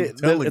Listen, say I'm that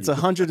telling it's you.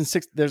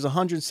 106. There's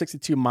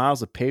 162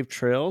 miles of paved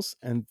trails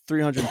and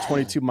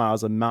 322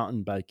 miles of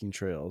mountain biking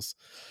trails.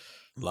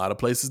 A lot of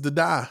places to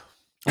die.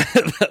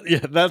 Yeah,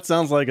 that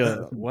sounds like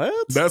a what?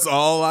 That's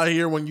all I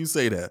hear when you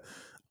say that.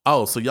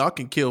 Oh, so y'all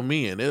can kill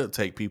me and it'll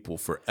take people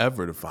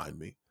forever to find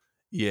me.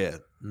 Yeah,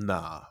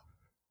 nah.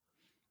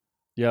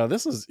 Yeah,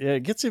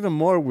 it gets even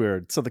more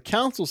weird. So the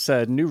council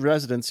said new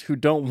residents who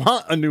don't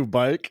want a new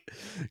bike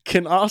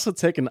can also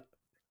take an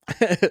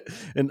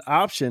an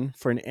option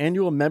for an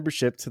annual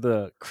membership to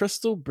the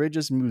Crystal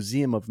Bridges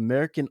Museum of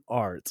American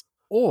Art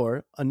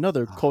or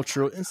another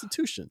cultural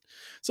institution.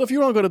 So if you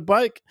want to go to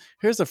bike,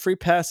 here's a free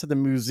pass to the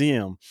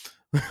museum.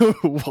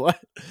 What?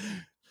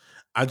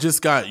 I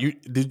just got you.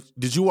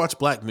 Did you watch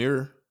Black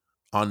Mirror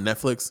on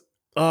Netflix?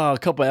 Oh, a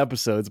couple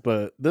episodes,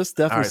 but this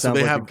definitely So sounds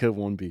they like have- a good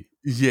one. Be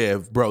Yeah,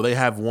 bro. They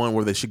have one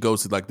where they should go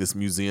to like this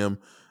museum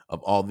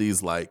of all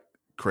these like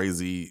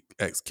crazy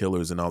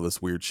ex-killers and all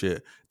this weird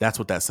shit. That's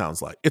what that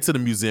sounds like. It's in a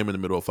museum in the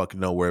middle of fucking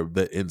nowhere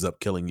that ends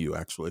up killing you,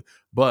 actually.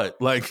 But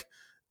like,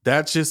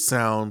 that just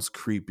sounds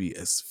creepy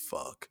as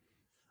fuck.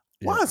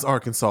 Why is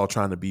Arkansas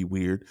trying to be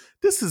weird?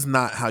 This is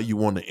not how you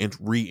want to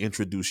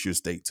reintroduce your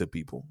state to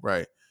people,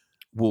 right?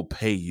 We'll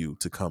pay you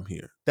to come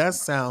here. That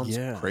sounds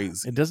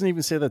crazy. It doesn't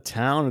even say the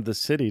town or the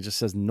city; it just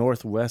says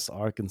Northwest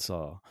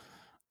Arkansas.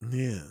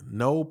 Yeah,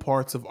 no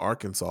parts of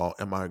Arkansas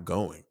am I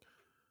going.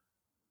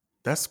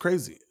 That's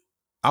crazy.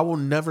 I will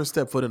never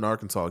step foot in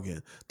Arkansas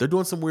again. They're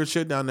doing some weird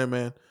shit down there,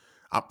 man.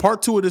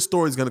 Part 2 of this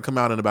story is going to come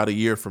out in about a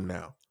year from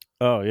now.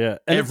 Oh yeah,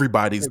 and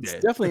Everybody's it's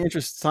dead. definitely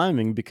interesting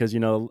timing because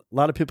a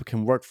lot of people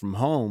can work from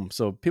home,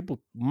 so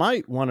people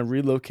might want to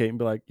relocate and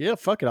be like, "Yeah,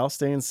 fuck it, I'll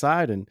stay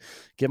inside and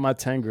get my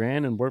 10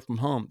 grand and work from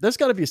home." There's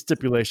got to be a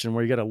stipulation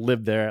where you got to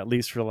live there at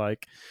least for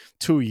like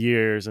 2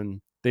 years,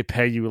 and they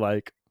pay you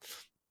like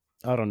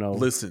I don't know.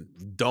 Listen,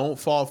 don't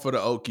fall for the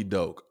okey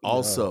doke. No,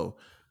 Also,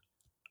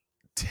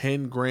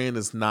 10 grand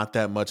is not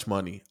that much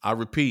money. I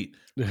repeat,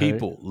 okay.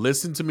 people,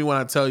 listen to me when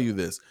I tell you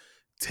this.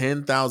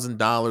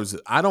 $10,000.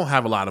 I don't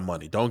have a lot of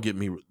money. Don't get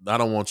me. I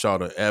don't want y'all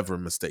to ever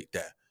mistake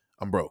that.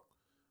 I'm broke.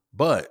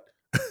 But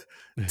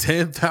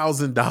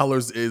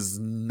 $10,000 is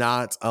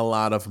not a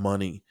lot of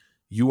money.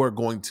 You are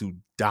going to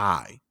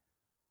die.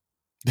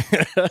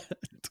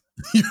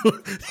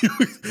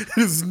 It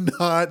is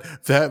not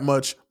that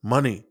much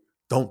money.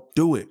 Don't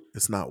do it.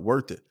 It's not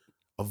worth it.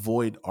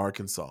 Avoid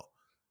Arkansas.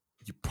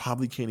 You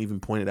probably can't even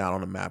point it out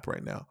on a map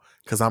right now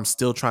because I'm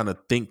still trying to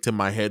think to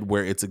my head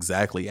where it's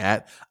exactly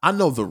at. I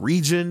know the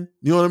region,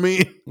 you know what I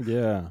mean?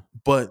 Yeah,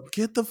 But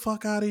get the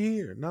fuck out of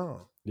here.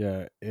 No.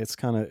 yeah, it's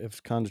kind of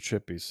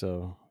trippy.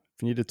 So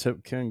if you need to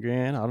tip 10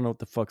 grand, I don't know what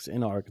the fuck's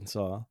in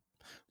Arkansas.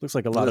 Looks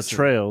like a lot of Listen,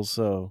 trails.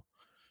 So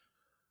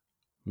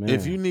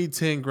if you man, need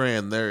 10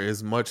 grand, there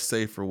is much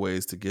safer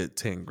ways to get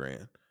 10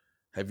 grand.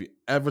 Have you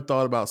ever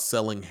thought about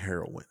selling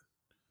heroin?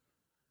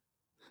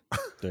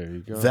 there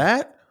you go.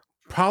 That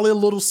probably a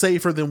little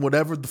safer than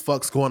whatever the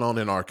fuck's going on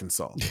in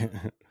Arkansas.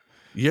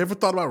 You ever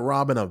thought about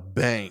robbing a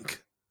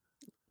bank?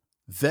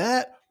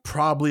 That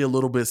probably a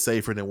little bit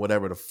safer than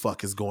whatever the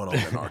fuck is going on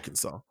in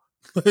Arkansas.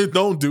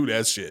 Don't do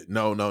that shit.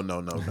 No.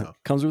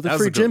 Comes with a That's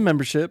free a good gym one.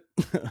 membership.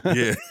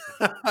 Yeah.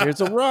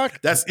 Here's a rock.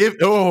 That's if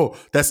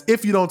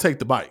you don't take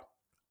the bike.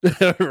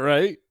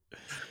 Right?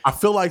 I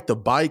feel like the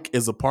bike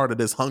is a part of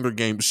this Hunger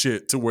Games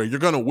shit to where you're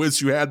gonna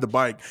wish you had the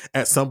bike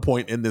at some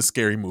point in this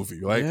scary movie.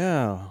 Like,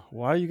 Yeah.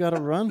 Why you got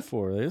to run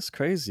for it? It's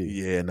crazy.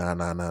 yeah, nah.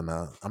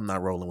 I'm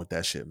not rolling with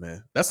that shit,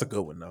 man. That's a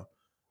good one though.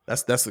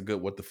 That's a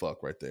good what the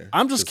fuck right there.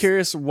 I'm just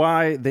curious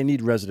why they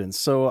need residents.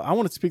 So I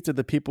want to speak to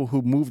the people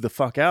who move the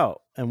fuck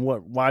out and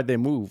why they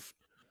move.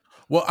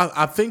 Well,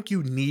 I think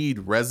you need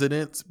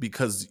residents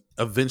because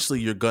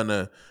eventually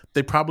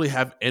they probably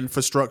have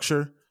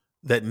infrastructure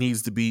that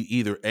needs to be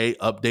either A,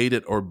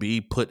 updated or B,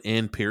 put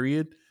in,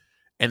 period.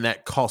 And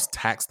that costs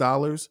tax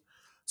dollars.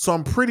 So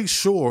I'm pretty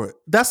sure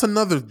that's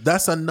another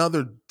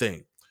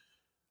thing.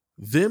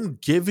 Them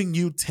giving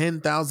you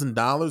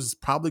 $10,000 is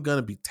probably going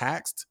to be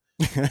taxed.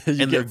 You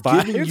And get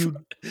five.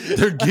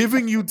 they're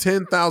giving you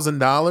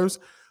 $10,000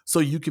 so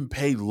you can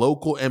pay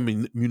local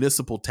and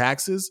municipal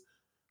taxes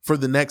for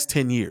the next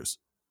 10 years.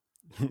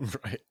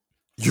 Right.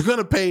 You're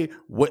gonna pay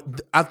what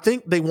I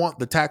think they want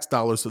the tax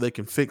dollars so they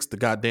can fix the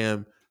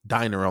goddamn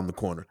diner on the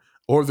corner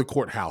or the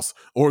courthouse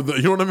or the,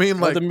 you know what I mean?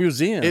 Or Like the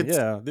museum. it's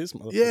Yeah.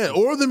 yeah,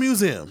 or the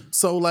museum.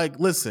 So like,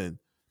 listen,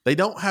 they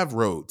don't have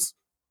roads.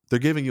 They're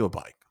giving you a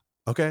bike.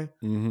 Okay,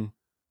 Mm-hmm.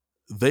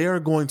 they are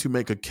going to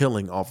make a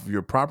killing off of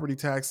your property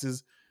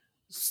taxes,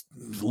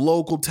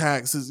 local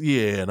taxes.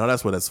 Yeah, no,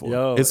 that's what that's for.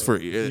 Yo, It's for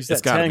use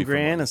it's that got to 10 be for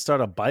grand money, and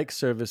start a bike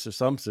service or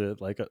some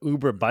shit, like an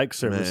Uber bike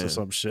service or man.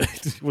 some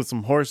shit with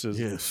some horses.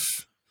 Yeah,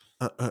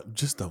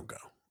 just don't go.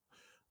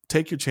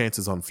 Take your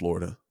chances on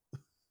Florida.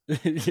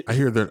 I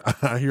hear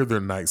they're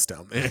nice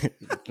down there.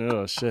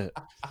 Oh shit.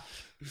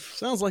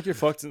 Sounds like you're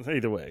fucked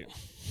either way.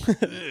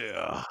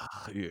 Yeah.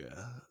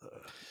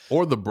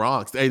 Or the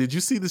Bronx. Hey, did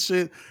you see the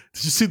shit?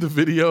 Did you see the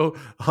video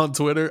on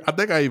Twitter? I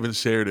think I even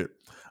shared it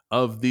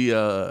of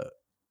the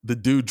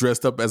dude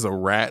dressed up as a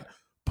rat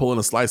pulling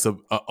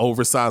a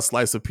oversized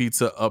slice of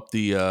pizza up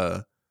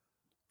the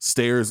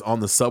stairs on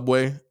the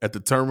subway at the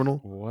terminal.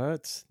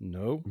 What?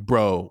 No.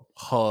 Bro,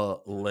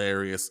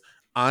 hilarious.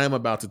 I am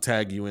about to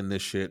tag you in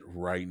this shit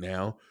right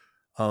now.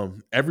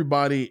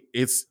 Everybody,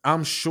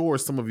 I'm sure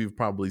some of you've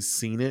probably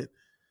seen it,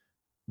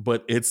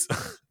 but it's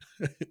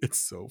it's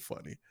so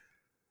funny.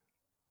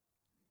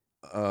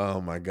 Oh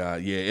my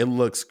god. Yeah, it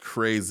looks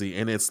crazy.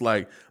 And it's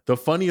like the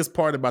funniest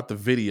part about the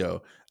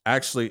video,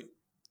 actually,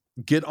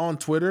 get on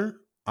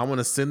Twitter. I want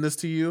to send this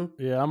to you.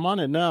 Yeah, I'm on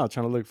it now,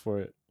 trying to look for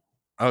it.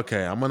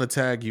 Okay, I'm gonna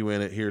tag you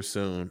in it here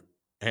soon.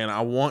 And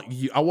I want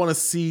to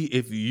see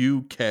if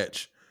you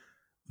catch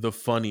the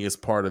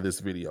funniest part of this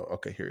video.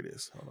 Okay, here it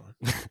is. Hold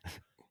on.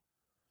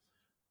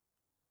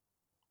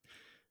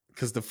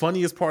 Because the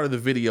funniest part of the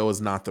video is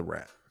not the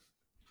rat.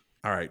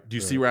 All right. Do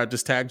you see where I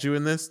just tagged you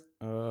in this?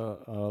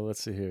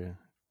 Let's see here.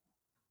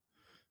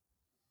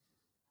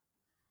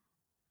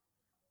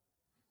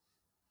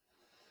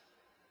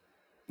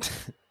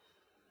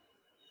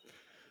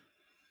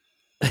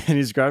 And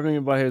he's grabbing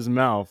it by his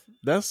mouth.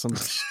 That's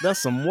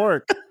some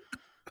work.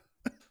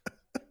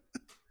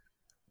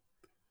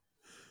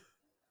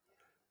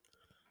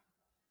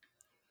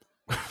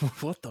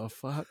 What the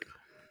fuck?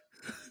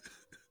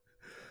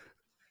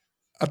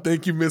 I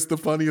think you missed the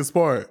funniest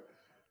part.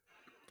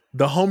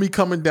 The homie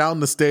coming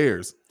down the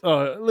stairs.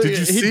 Look, Did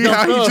you see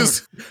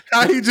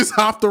how he just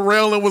hopped the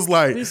rail and was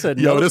like, He said,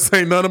 "Yo, nope. this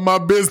ain't none of my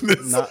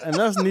business." And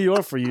that's New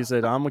York for you. He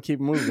said, I'm gonna keep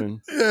moving.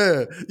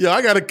 Yeah.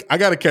 I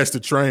gotta catch the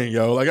train,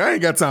 yo. Like I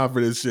ain't got time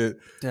for this shit.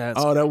 That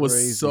crazy.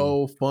 was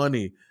so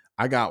funny.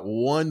 I got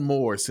one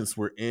more since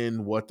we're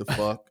in what the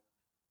fuck.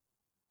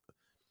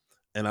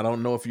 And I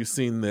don't know if you've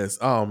seen this.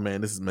 Oh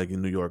man, this is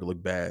making New York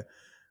look bad.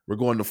 We're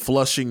going to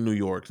Flushing, New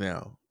York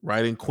now,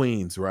 right in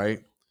Queens,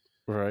 right?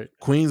 Right.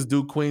 Queens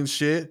do Queens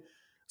shit.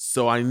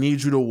 So I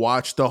need you to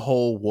watch the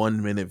whole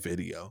 1 minute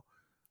video.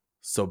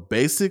 So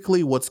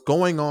basically, what's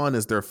going on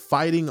is they're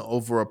fighting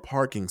over a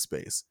parking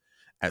space.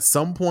 At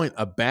some point,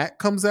 a bat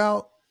comes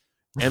out,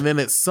 and then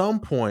at some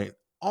point,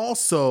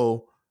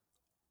 also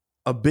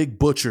a big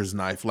butcher's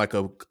knife, like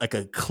a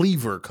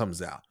cleaver,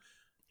 comes out.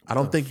 I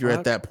don't think you're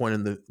at that point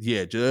in the.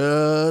 Yeah,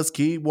 just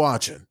keep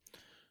watching.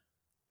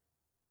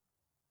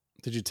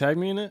 Did you tag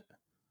me in it?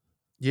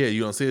 Yeah,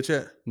 you don't see it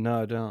yet?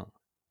 No, I don't.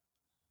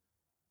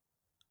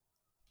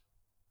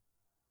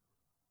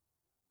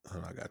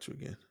 Oh, I got you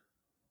again.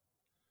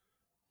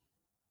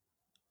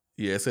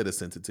 Yeah, it said it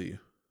sent it to you.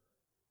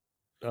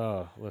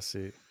 Oh, let's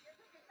see.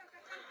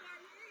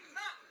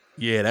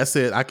 Yeah, that's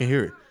it. I can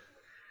hear it.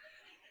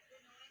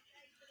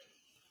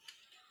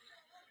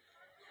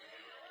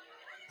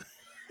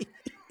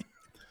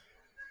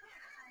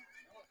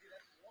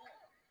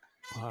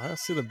 I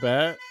see the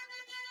bat.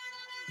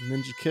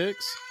 Ninja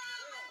kicks.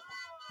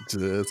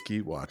 Just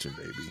keep watching,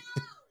 baby.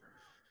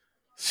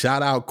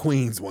 Shout out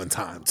Queens one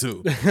time,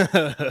 too.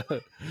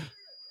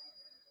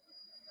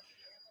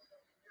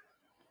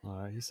 All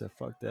right, he said,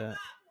 fuck that.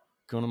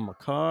 Going to my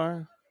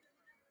car.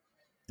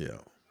 Yeah.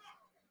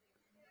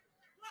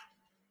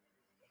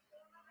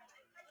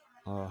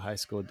 Oh, high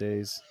school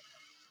days.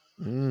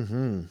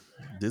 Mm-hmm.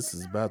 This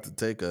is about to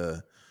take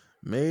a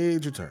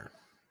major turn.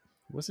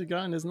 What's he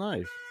got in his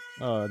knife?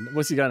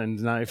 What's he got in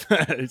his knife?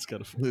 He's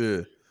got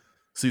Yeah.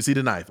 So you see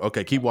the knife.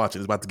 Okay, keep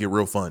watching. It's about to get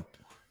real fun.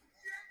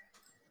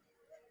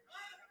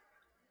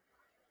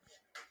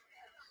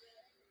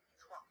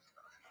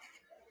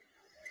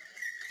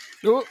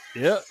 Oh,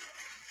 yeah.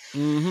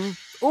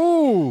 Mm-hmm.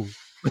 Ooh.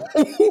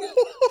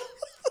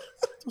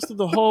 Just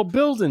the whole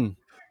building.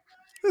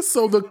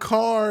 So the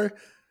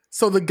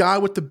guy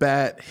with the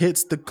bat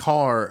hits the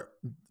car,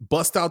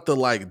 bust out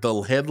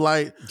the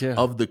headlight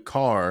of the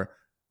car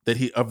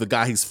of the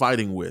guy he's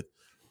fighting with.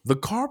 The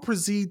car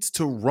proceeds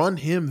to run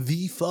him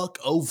the fuck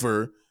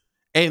over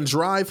and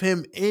drive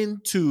him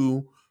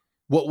into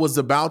what was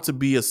about to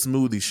be a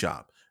smoothie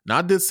shop. Now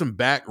I did some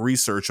back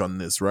research on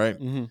this, right?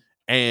 Mm-hmm.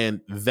 And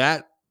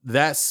that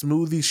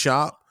smoothie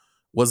shop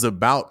was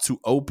about to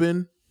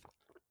open.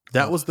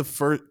 That was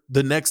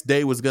the next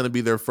day was going to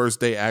be their first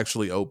day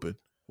actually open.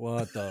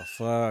 What the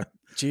fuck?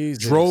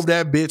 Jesus. Drove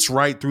that bitch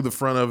right through the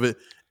front of it.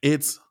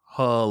 It's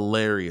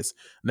hilarious.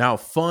 Now,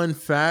 fun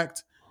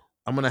fact,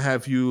 I'm going to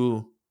have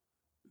you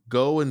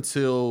go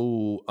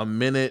to a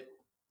minute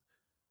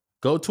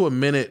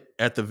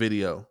at the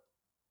video.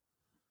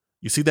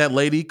 You see that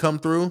lady come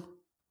through?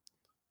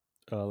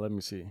 Let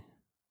me see.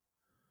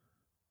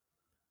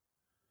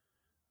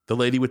 The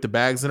lady with the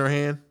bags in her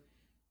hand?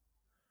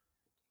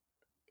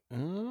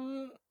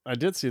 I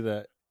did see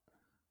that.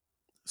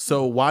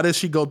 So why did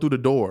she go through the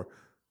door?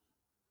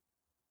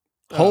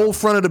 Whole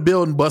front of the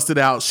building busted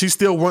out. She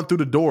still went through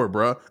the door,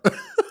 bro.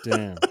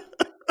 Damn.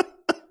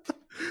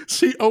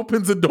 She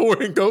opens the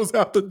door and goes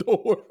out the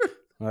door.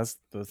 That's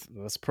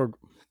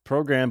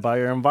programmed by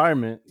your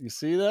environment. You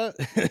see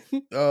that?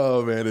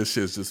 Oh man, this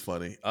shit's just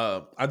funny.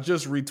 I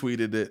just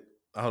retweeted it.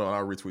 Hold on,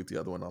 I'll retweet the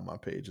other one on my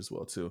page as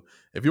well too.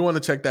 If you want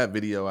to check that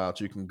video out,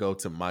 you can go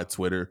to my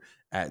Twitter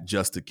at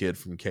 @justakid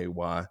from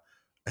KY,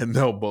 and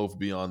they'll both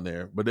be on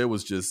there. But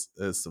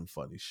it's some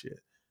funny shit.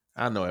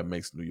 I know it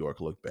makes New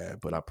York look bad,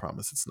 but I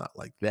promise it's not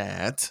like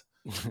that.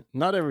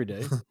 Not every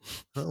day.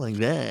 Not like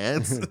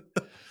that.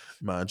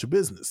 Mind your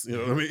business. You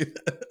know what I mean?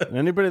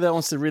 Anybody that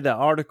wants to read that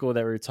article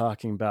that we were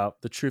talking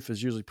about, the truth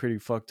is usually pretty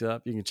fucked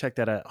up. You can check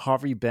that at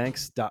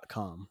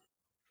harveybanks.com.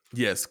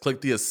 Yes,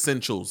 click the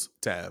Essentials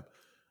tab,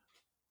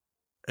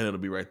 and it'll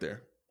be right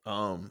there.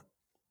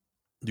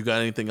 You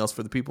got anything else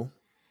for the people?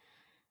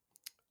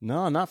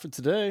 No, not for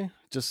today.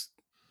 Just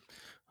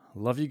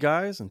love you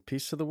guys and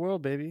peace to the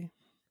world, baby.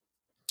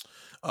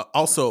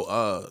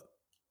 Also,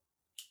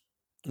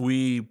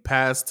 we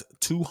passed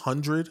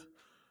 200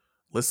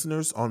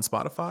 listeners on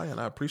Spotify, and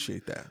I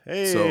appreciate that.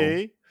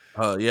 Hey.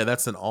 So, yeah,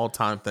 that's an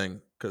all-time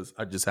thing because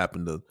I just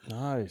happened to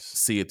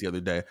see it the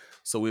other day.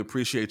 So we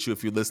appreciate you.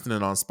 If you're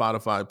listening on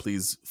Spotify,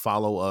 please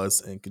follow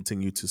us and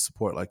continue to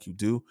support like you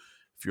do.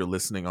 If you're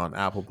listening on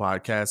Apple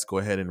Podcasts, go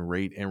ahead and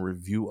rate and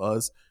review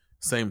us.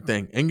 Same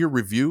thing. In your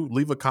review,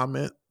 leave a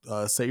comment,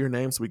 say your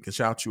name so we can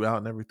shout you out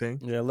and everything.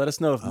 Yeah, let us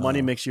know if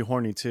money makes you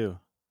horny too.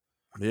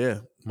 Yeah,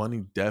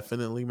 money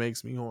definitely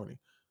makes me horny.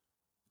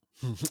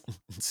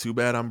 Too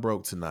bad I'm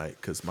broke tonight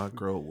because my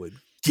girl would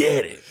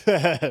get it.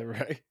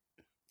 Right.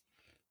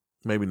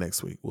 Maybe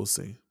next week. We'll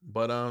see.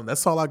 But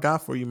that's all I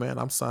got for you, man.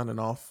 I'm signing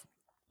off.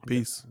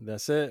 Peace.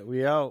 That's it.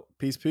 We out.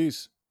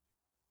 Peace.